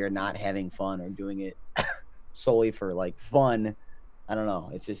day you're not having fun or doing it solely for like fun, I don't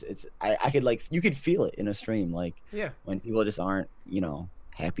know. It's just I could like you could feel it in a stream like Yeah. when people just aren't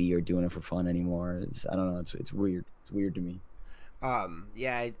happy or doing it for fun anymore. I don't know. It's weird. It's weird to me.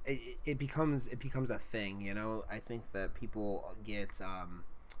 Yeah, it becomes a thing. I think that people get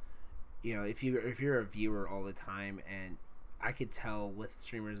if you're a viewer all the time, and I could tell with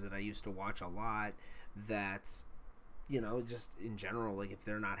streamers that I used to watch a lot that just in general, like if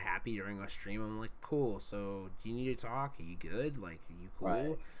they're not happy during a stream, I'm like, cool, so do you need to talk? Are you good? Like, are you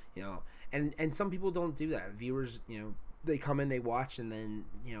cool? Right. And some people don't do that. Viewers, they come in, they watch, and then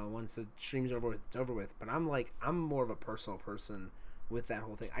once the stream's over with, it's over with. But I'm more of a personal person with that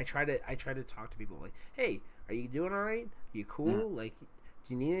whole thing. I try to talk to people like, hey, are you doing all right? You cool? Like,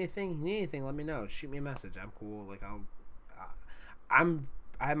 do you need anything? You need anything? Let me know. Shoot me a message. I'm cool. Like,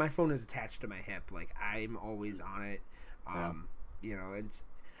 my phone is attached to my hip. Like, I'm always on it. It's,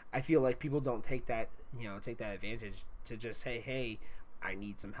 I feel like people don't take that advantage to just say, hey, I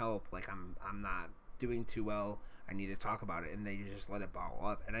need some help. Like, I'm not doing too well. I need to talk about it, and they just let it bottle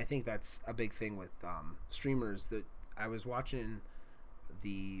up. And I think that's a big thing with streamers. That I was watching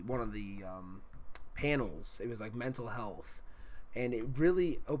one of the panels. It was like mental health, and it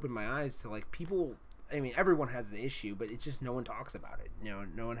really opened my eyes to like people. I mean, everyone has an issue, but it's just no one talks about it.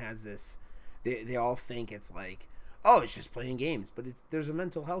 No one has this. They all think it's like, oh, it's just playing games, but there's a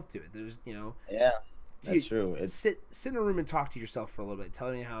mental health to it. There's Yeah, that's true. Sit in a room and talk to yourself for a little bit.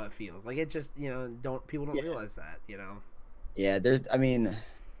 Tell me how it feels. Like, it just people don't realize that. Yeah,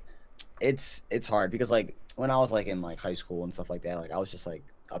 it's hard because like when I was like in like high school and stuff like that, like I was just like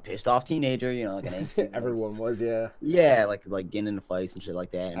a pissed off teenager, like an angsty. Everyone was, yeah. Yeah, like getting into fights and shit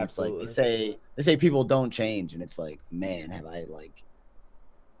like that. And Absolutely. It's like they say people don't change, and it's like, man, have I like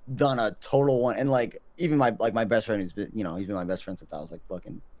done a total one? And like even my best friend he's been my best friend since I was like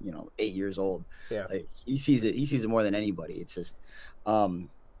fucking 8 years old. Yeah. Like he sees it more than anybody. It's just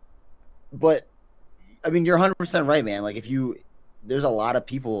but I mean, you're 100% right, man. Like there's a lot of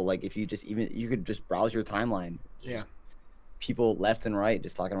people, like if you could just browse your timeline. Yeah. People left and right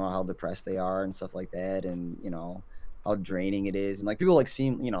just talking about how depressed they are and stuff like that, and how draining it is, and like people like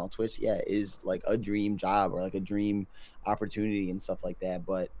seeing Twitch is like a dream job or like a dream opportunity and stuff like that,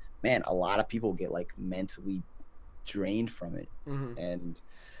 but man, a lot of people get like mentally drained from it. And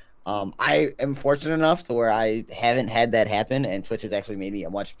I am fortunate enough to where I haven't had that happen, and Twitch has actually made me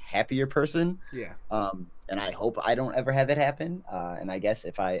a much happier person. Yeah. And I hope I don't ever have it happen. And I guess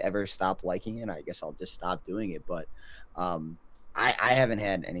if I ever stop liking it, I guess I'll just stop doing it. But I haven't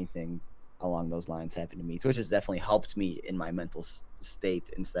had anything along those lines happen to me. Twitch has definitely helped me in my mental state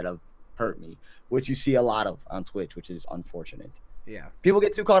instead of hurt me, which you see a lot of on Twitch, which is unfortunate. Yeah. People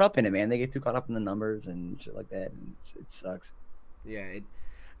get too caught up in it, man. They get too caught up in the numbers and shit like that, and it sucks. Yeah.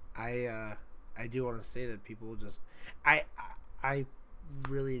 I do want to say that people just I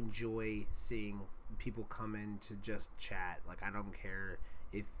really enjoy seeing people come in to just chat. Like, I don't care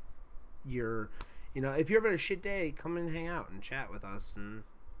if you're if you're having a shit day, come and hang out and chat with us, and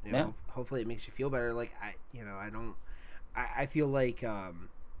hopefully it makes you feel better. Like, I feel like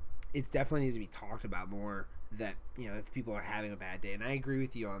it definitely needs to be talked about more, that if people are having a bad day. And I agree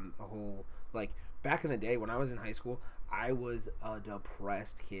with you on the whole, like, back in the day when I was in high school, I was a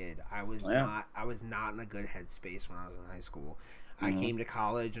depressed kid. I was not in a good headspace when I was in high school. I came to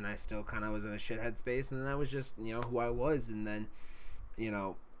college and I still kind of was in a shit headspace, and that was just who I was. And then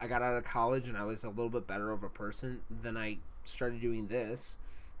I got out of college and I was a little bit better of a person. Then I started doing this.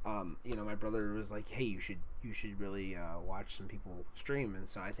 My brother was like, hey, you should really watch some people stream. And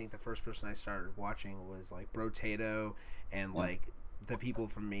so I think the first person I started watching was like Brotato and like the people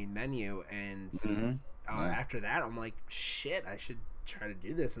from Main Menu. And after that, I'm like, shit, I should try to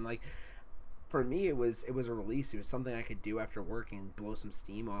do this. And like, for me, it was a release. It was something I could do after work and blow some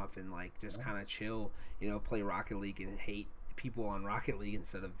steam off and like just kind of chill, play Rocket League and hate people on Rocket League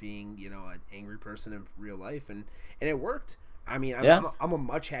instead of being an angry person in real life. And it worked. I mean, I'm a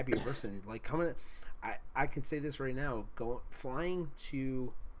much happier person. Like, I can say this right now. Flying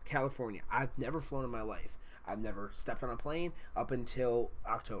to California, I've never flown in my life. I've never stepped on a plane up until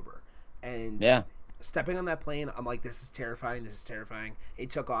October, and stepping on that plane, I'm like, this is terrifying. This is terrifying.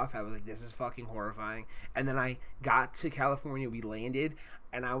 It took off. I was like, this is fucking horrifying. And then I got to California. We landed,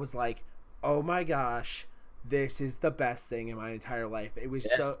 and I was like, oh my gosh, this is the best thing in my entire life. It was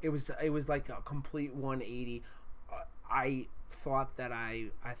it was like a complete 180. I thought that I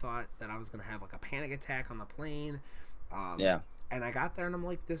was gonna have like a panic attack on the plane. And I got there and I'm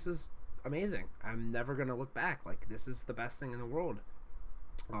like, this is amazing. I'm never gonna look back. Like, this is the best thing in the world.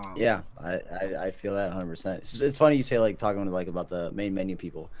 Yeah, I feel that 100%. It's funny you say like talking to like about the main menu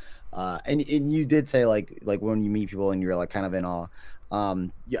people, and you did say like when you meet people and you're like kind of in awe.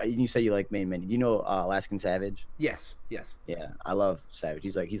 Yeah, you say you like main menu. Do you know Alaskan Savage? Yes, yes. Yeah, I love Savage.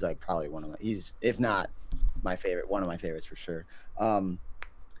 He's like probably one of my he's if not my favorite, one of my favorites for sure. Um,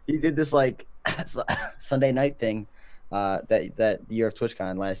 he did this like Sunday night thing, that year of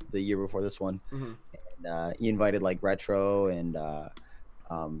TwitchCon the year before this one, Hmm. and he invited like Retro and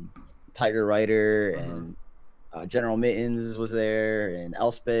um, Tiger Rider Hmm. and General Mittens was there and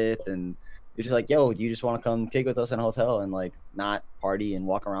Elspeth, and he's just like, "Yo, do you just want to come kick with us in a hotel and like not party and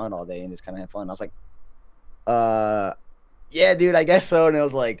walk around all day and just kind of have fun?" I was like, "Uh, yeah, dude, I guess so." And it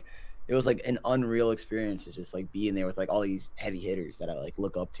was like an unreal experience to just like be in there with like all these heavy hitters that I like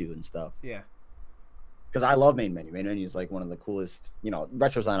look up to and stuff. Yeah. Because I love main menu. Main menu is like one of the coolest.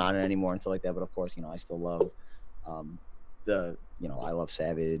 Retro's not on it anymore and stuff like that. But of course, I still love um, I love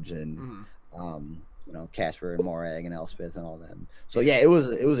Savage and Hmm. Casper and Morag and Elspeth and all them. So yeah, it was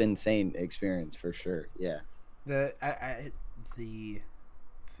an insane experience for sure. Yeah. The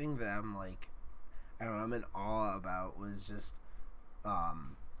thing that I'm like, I don't know, I'm in awe about was just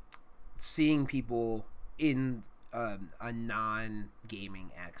um, seeing people in a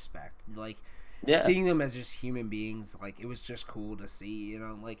non-gaming aspect, like Yeah. seeing them as just human beings. Like it was just cool to see,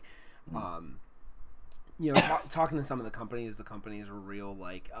 like Mm. um, talking to some of the companies were real,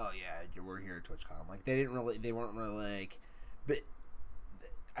 like, oh yeah, we're here at TwitchCon. Like they weren't really like, but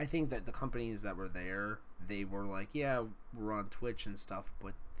I think that the companies that were there, they were like, yeah, we're on Twitch and stuff,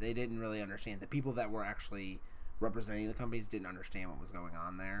 but they didn't really understand. The people that were actually representing the companies didn't understand what was going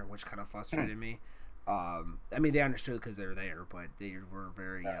on there, which kind of frustrated me. I mean, they understood because they were there, but they were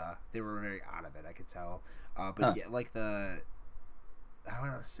very out of it. I could tell. But Huh. yeah, like I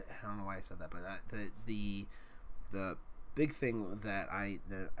don't know why I said that, but the big thing that I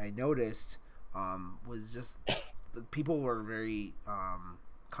noticed was just the people were very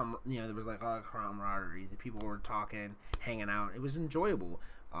there was like a lot of camaraderie. The people were talking, hanging out. It was enjoyable.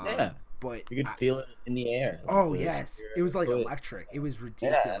 Yeah. But You could feel it in the air. Like oh the yes, spirit it was of like Twitch. electric. It was Yeah,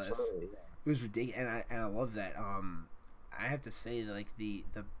 ridiculous. absolutely. Yeah. It was ridiculous, and I love that. I have to say that, like the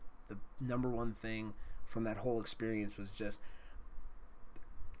number one thing from that whole experience was just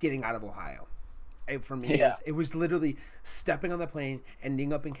getting out of Ohio. For me, Yeah. it was literally stepping on the plane,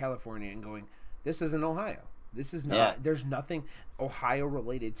 ending up in California, and going, "This isn't Ohio. This is not. Yeah. There's nothing Ohio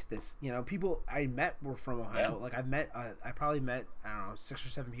related to this." People I met were from Ohio. Yeah. Like I probably met, I don't know, 6 or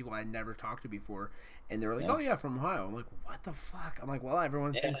 7 people I'd never talked to before, and they were like, Yeah. "Oh yeah, from Ohio." I'm like, "What the fuck?" I'm like, "Well,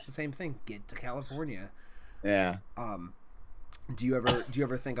 everyone Yeah. thinks the same thing. Get to California." Yeah. Um, do you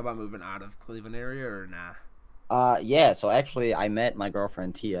ever think about moving out of Cleveland area or nah? Yeah, so actually I met my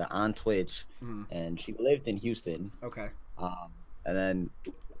girlfriend Tia on Twitch Mm, and she lived in Houston. okay. Um and then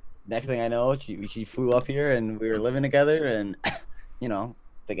next thing I know, she flew up here and we were living together and you know,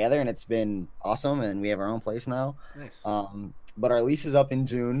 together, and it's been awesome and we have our own place now. Nice. But our lease is up in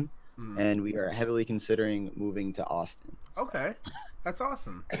June Mm, and we are heavily considering moving to Austin. okay. That's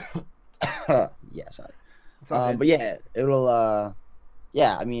awesome. Yeah, sorry. It's all good. But yeah,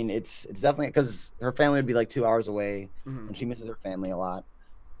 yeah, I mean, it's definitely because her family would be like 2 hours away, Mhm. and she misses her family a lot,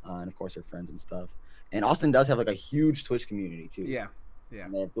 and of course her friends and stuff. And Austin does have like a huge Twitch community too. Yeah. Yeah.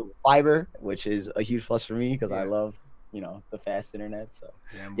 And they have Google Fiber, which is a huge plus for me because I Yeah. love the fast internet. So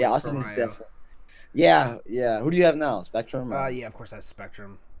Yeah. I'm yeah, from Austin is Ohio. definitely. Yeah, yeah. Who do you have now? Spectrum? Yeah, of course that's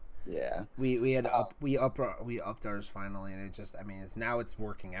Spectrum. Yeah. We had we upped ours finally, and it just, I mean, it's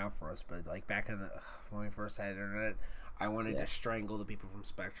working out for us. But like back in when we first had internet, I wanted Yeah. to strangle the people from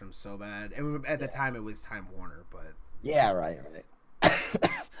Spectrum so bad, and at the time it was Time Warner, but Yeah. Right.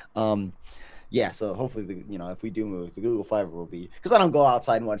 Yeah, so hopefully if we do move, the Google Fiber will be, because I don't go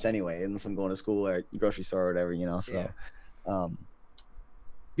outside much anyway unless I'm going to school or grocery store or whatever. So yeah. um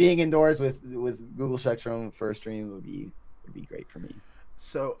being indoors with Google Spectrum for a stream would be great for me.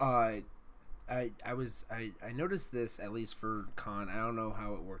 So I noticed this, at least for con. I don't know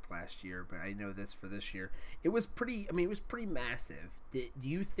how it worked last year, but I know this for this year. It was pretty. I mean, it was pretty massive. Do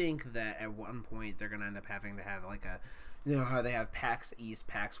you think that at one point they're gonna end up having to have like how they have PAX East,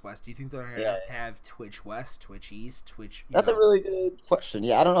 PAX West? Do you think they're gonna Yeah. have to have Twitch West, Twitch East, Twitch? That's a really good question.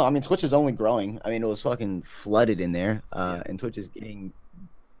 Yeah, I don't know. I mean, Twitch is only growing. I mean, it was fucking flooded in there, Yeah. and Twitch is getting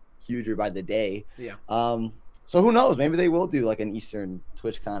huger by the day. Yeah. So who knows? Maybe they will do like an Eastern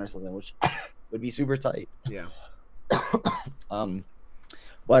TwitchCon or something, which would be super tight. Yeah.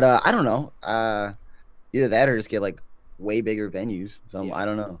 But I don't know. Either that or just get like way bigger venues. So Yeah. I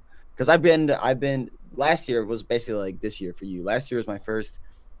don't know. Because I've been last year was basically like this year for you. Last year was my first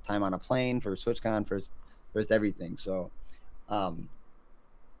time on a plane, first TwitchCon, first everything. So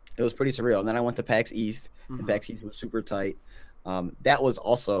It was pretty surreal. And then I went to PAX East, and Mm-hmm. PAX East was super tight. That was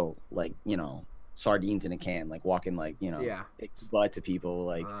also like, sardines in a can, like walking like, Yeah. big blood to people,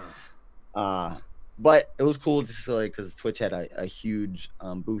 like Uh, uh but it was cool just to, like, because Twitch had a huge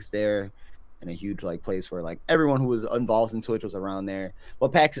booth there, and a huge like place where like everyone who was involved in Twitch was around there. Well,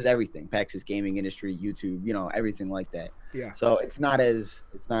 PAX is everything. PAX is gaming industry, YouTube, everything like that. yeah. So it's not as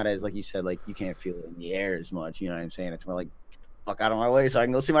like you said, like you can't feel it in the air as much. You know what I'm saying? It's more like, fuck out of my way so I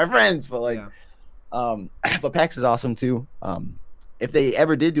can go see my friends. But like, Yeah. but PAX is awesome too. If they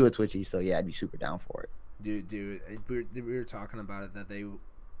ever did do a Twitchy, so yeah, I'd be super down for it. Dude, we were talking about it that they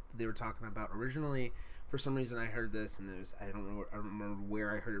were talking about originally. For some reason, I heard this, and I don't remember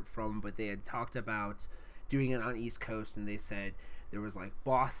where I heard it from, but they had talked about doing it on East Coast, and they said there was like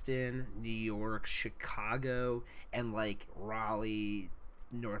Boston, New York, Chicago, and like Raleigh,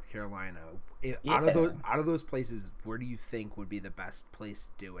 North Carolina. Yeah. Out of those places, where do you think would be the best place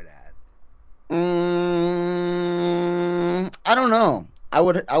to do it at? I don't know. I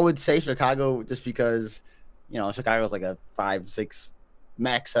would say Chicago just because, Chicago's like a 5, 6,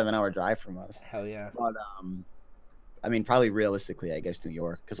 max 7 hour drive from us. Hell yeah. But I mean, probably realistically, I guess New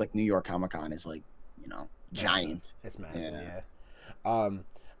York, because like New York Comic Con is like, Massive. giant. It's massive, Yeah. yeah.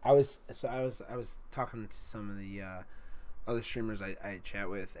 I was talking to some of the other streamers I chat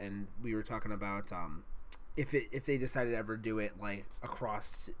with, and we were talking about if they decided to ever do it like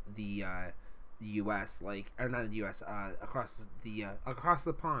across the U.S., like, or not the U.S. Across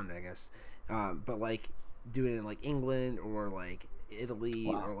the pond, I guess, but like doing it in like England or like Italy,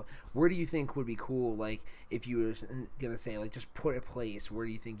 Wow. or where do you think would be cool? Like, if you were gonna say like just put a place, where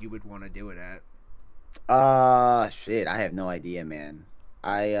do you think you would want to do it at? Shit, I have no idea, man.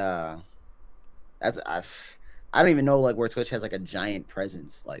 I that's I don't even know like where Twitch has like a giant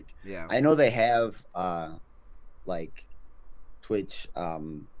presence. Like, Yeah. I know they have like Twitch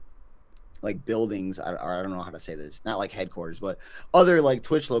like buildings, or I don't know how to say this, not like headquarters, but other like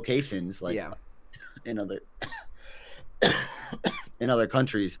Twitch locations, like Yeah. in other in other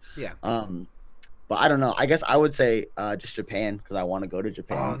countries. Yeah. But I don't know. I guess I would say just Japan, because I want to go to Oh,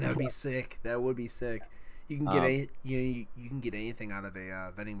 Japan. that would be sick. That would be sick. You can get um, you can get anything out of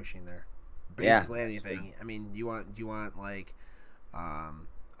a vending machine there. yeah, Basically that's true. anything. I mean, do you want like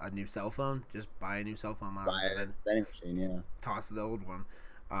a new cell phone? Just buy a new cell phone out of Buy the a vending machine. Yeah, toss the old one.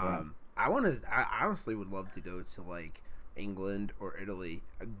 yeah, I honestly would love to go to like England or Italy.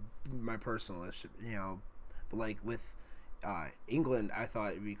 My personal issue, but like with England, I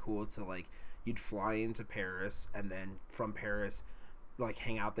thought it'd be cool to like you'd fly into Paris, and then from Paris like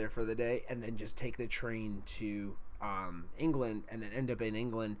hang out there for the day, and then just take the train to England, and then end up in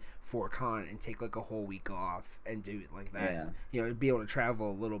England for con and take like a whole week off and do it like that. Be able to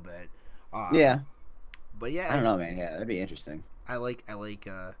travel a little bit. yeah. But yeah, I don't know, man. Yeah, that'd be interesting. I like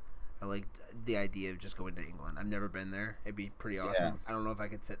the idea of just going to England. I've never been there. It'd be pretty awesome. Yeah, I don't know if I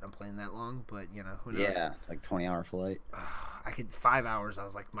could sit on a plane that long, but who knows? yeah, like 20-hour flight. I could 5 hours. I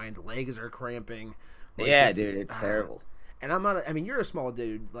was like, my legs are cramping. Like Yeah, this, dude, it's terrible. And I'm not. I mean, you're a small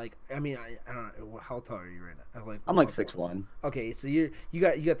dude. Like, I mean, I don't know how tall are you right now. Like, I'm like 6'1". Okay, so you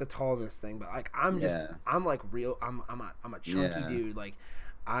got the tallness thing, but like Yeah, I'm like real. I'm a chunky yeah. dude. Like,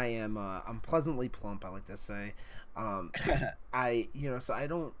 I am. I'm pleasantly plump. I like to say. So I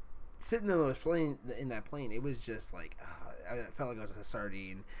don't sitting in those plane in that plane. It was just like I felt like I was a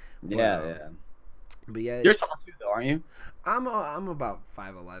sardine. But, Yeah, yeah. But yeah, You're tall too, though, aren't you? I'm about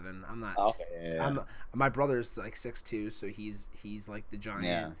 5'11". I'm not. Okay, yeah, I'm my brother's like 6'2", so he's like the giant.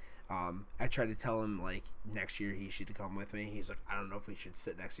 yeah. I tried to tell him like next year he should come with me. He's like, I don't know if we should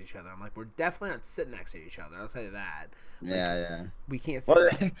sit next to each other. I'm like, we're definitely not sitting next to each other. I'll tell you that. Like, Yeah, yeah. we can't sit.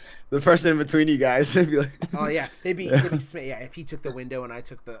 Well, the person in between you guys, would be like, Oh yeah, yeah. If he took the window and I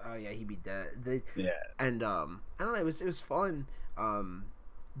took the, oh yeah, he'd be dead. yeah. And I don't know. It was fun.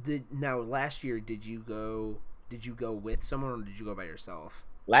 Last year did you go? Did you go with someone or did you go by yourself?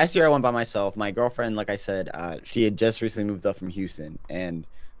 Last year I went by myself. My girlfriend, like I said, she had just recently moved up from Houston, and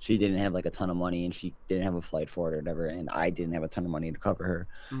she didn't have like a ton of money, and she didn't have a flight for it or whatever, and I didn't have a ton of money to cover her.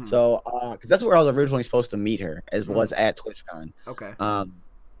 Mm-hmm. So, because that's where I was originally supposed to meet her, as Mm-hmm. was at TwitchCon. Okay.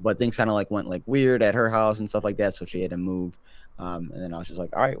 But things kind of like went like weird at her house and stuff like that, so she had to move. And then I was just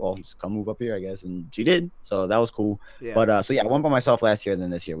like, all right, well, just come move up here, I guess, and she did. So that was cool. Yeah. But so yeah, I went by myself last year, and then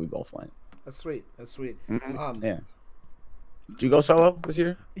this year we both went. That's sweet. That's sweet. Yeah. Did you go solo this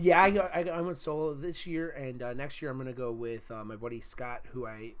year? Yeah, I went solo this year, and next year I'm gonna go with my buddy Scott, who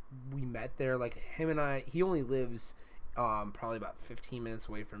we met there. Like him and I, he only lives probably about 15 minutes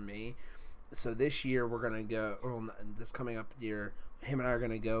away from me. So this year we're gonna go. Or this coming up year, him and I are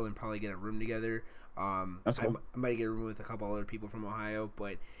gonna go and probably get a room together. That's cool. I might get a room with a couple other people from Ohio,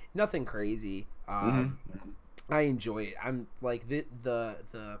 but nothing crazy. Mm-hmm. I enjoy it. I'm like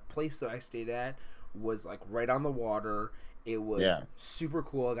the place that I stayed at was like right on the water. It was super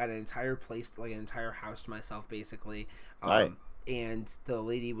cool. I got an entire place, like an entire house to myself, basically. Right. And the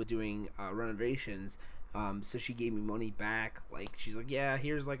lady was doing renovations, so she gave me money back. Like she's like, yeah,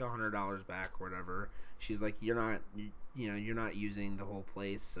 here's like $100 back or whatever. She's like, you're not using the whole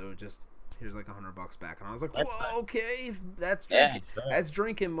place, so just here's like $100 back. And I was like, That's whoa, nice. okay, that's drinking, sure. that's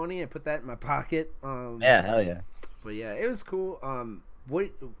drinking money. I put that in my pocket. Yeah, hell yeah. But yeah, it was cool.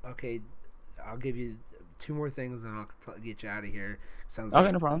 Okay, I'll give you 2 more things, and I'll probably get you out of here. Sounds Okay,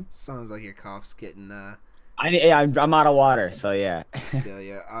 like, no problem. Sounds like your cough's getting I'm out of water, so yeah.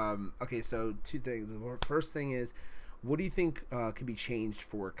 yeah. Okay, so 2 things. The first thing is, what do you think could be changed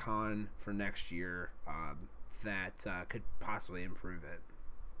for Con for next year that could possibly improve it?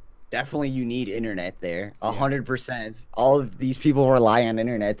 Definitely, you need internet there. 100%. All of these people rely on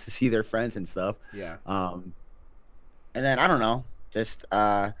internet to see their friends and stuff. Yeah. And then I don't know, just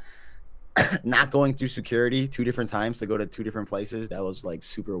not going through security 2 different times to go to 2 different places. That was like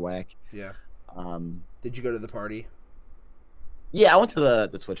super whack. Yeah. Did you go to the party? Yeah, I went to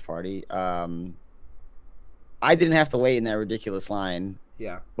the Twitch party. I didn't have to wait in that ridiculous line.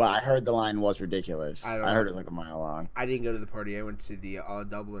 Yeah. But I heard the line was ridiculous. I heard it like a mile long. I didn't go to the party. I went to the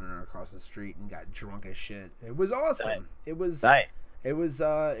Dubliner across the street and got drunk as shit. It was awesome. It was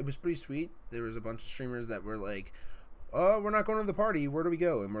pretty sweet. There was a bunch of streamers that were like, "Oh, we're not going to the party. Where do we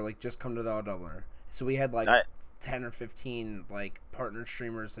go?" And we're like, "Just come to the Dubliner." So we had like 10 or 15 like partner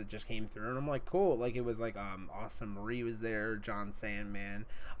streamers that just came through, and I'm like, cool. Like it was like Austin Marie was there, John Sandman,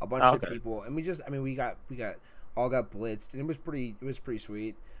 a bunch of people, and we all got blitzed, and it was pretty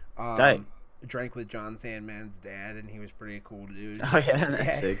sweet. Drank with John Sandman's dad, and he was pretty cool dude. Oh yeah,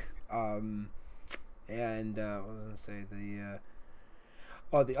 that's sick. And what was I gonna say?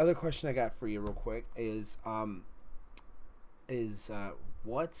 The other question I got for you real quick is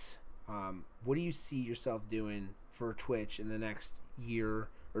what do you see yourself doing for Twitch in the next year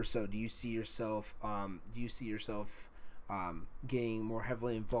or so? Do you see yourself getting more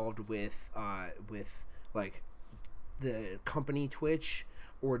heavily involved with like the company Twitch,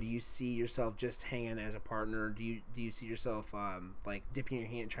 or do you see yourself just hanging as a partner? Do you see yourself like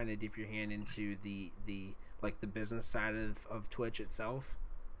trying to dip your hand into the like the business side of Twitch itself?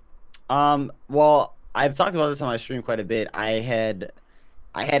 Well, I've talked about this on my stream quite a bit. I had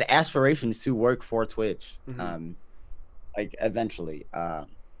aspirations to work for Twitch. Mm-hmm. Like eventually.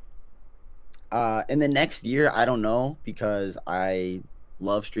 In the next year, I don't know, because I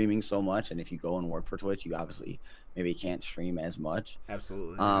love streaming so much, and if you go and work for Twitch, you obviously maybe can't stream as much.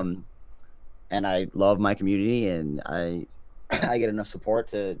 Absolutely. And I love my community, and I get enough support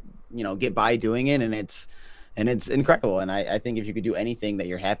to, get by doing it, and it's incredible. And I think if you could do anything that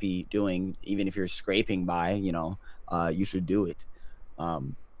you're happy doing, even if you're scraping by, you should do it.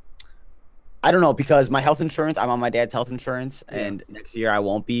 I don't know, because my health insurance, I'm on my dad's health insurance, and next year I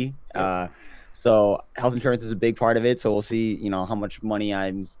won't be. So health insurance is a big part of it. So we'll see, how much money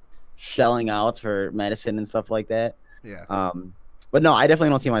I'm shelling out for medicine and stuff like that. Yeah. But no, I definitely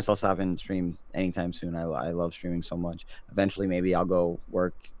don't see myself stopping stream anytime soon. I love streaming so much. Eventually, maybe I'll go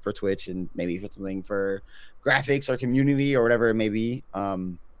work for Twitch and maybe for something for graphics or community or whatever it may be.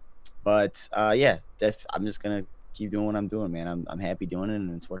 But yeah, I'm just gonna keep doing what I'm doing, man. I'm happy doing it,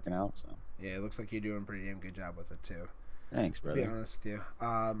 and it's working out. So yeah, it looks like you're doing a pretty damn good job with it too. Thanks, brother. To be honest with you.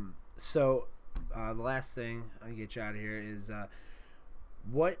 So the last thing I get you out of here is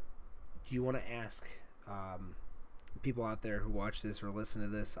what do you want to ask people out there who watch this or listen to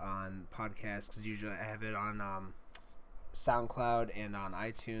this on podcasts? Because usually I have it on SoundCloud and on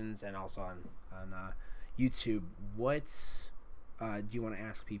iTunes and also on YouTube. What do you want to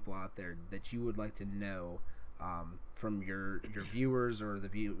ask people out there that you would like to know from your viewers or the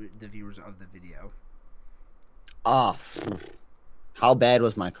viewers of the video? How bad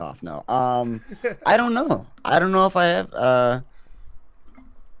was my cough? No. I don't know. I don't know if I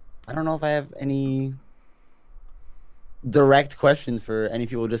have any direct questions for any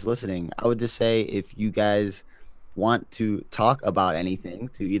people just listening. I would just say, if you guys want to talk about anything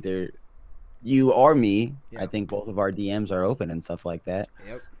to either you or me, I think both of our DMs are open and stuff like that.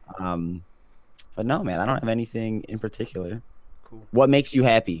 Yep. But no, man, I don't have anything in particular. Cool. What makes you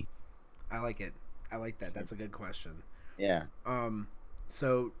happy? I like it. I like that. That's a good question. Yeah.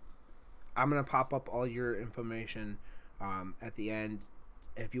 So I'm gonna pop up all your information at the end.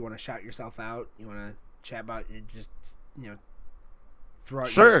 If you want to shout yourself out, you want to chat about it, just throw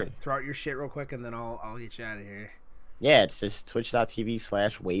out your shit real quick, and then I'll get you out of here. Yeah, it's just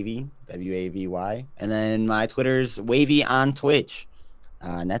twitch.tv/wavy, WAVY. And then my Twitter's Wavy on Twitch.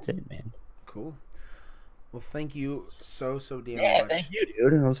 And that's it, man. Cool. Well, thank you so damn Yeah, much. thank you,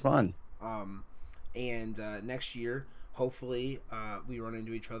 dude. It was fun. And next year, hopefully, we run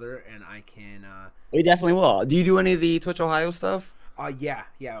into each other and I can. We definitely will. Do you do any of the Twitch Ohio stuff? Yeah,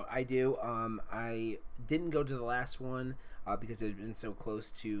 I do. I didn't go to the last one because it had been so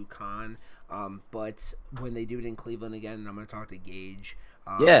close to con. But when they do it in Cleveland again, and I'm going to talk to Gage.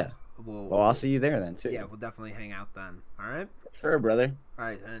 Yeah. Well, I'll see you there then too. Yeah, we'll definitely hang out then. All right. Sure, brother. All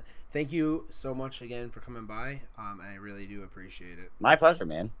right. Thank you so much again for coming by. I really do appreciate it. My pleasure,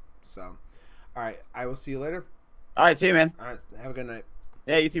 man. So, all right. I will see you later. All right, see you, man. All right. Have a good night.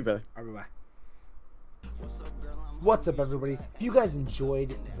 Yeah, you too, brother. All right, bye-bye. What's up, everybody? If you guys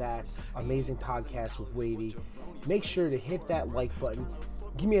enjoyed that amazing podcast with Wavy, make sure to hit that like button,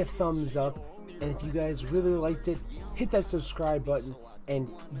 give me a thumbs up, and if you guys really liked it, hit that subscribe button, and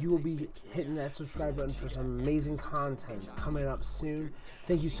you will be hitting that subscribe button for some amazing content coming up soon.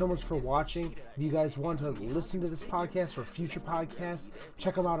 Thank you so much for watching. If you guys want to listen to this podcast or future podcasts,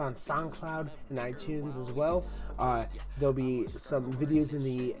 check them out on SoundCloud and iTunes as well. There'll be some videos in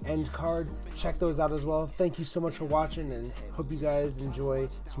the end card. Check those out as well. Thank you so much for watching, and hope you guys enjoy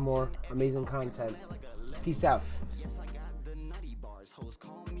some more amazing content. Peace out.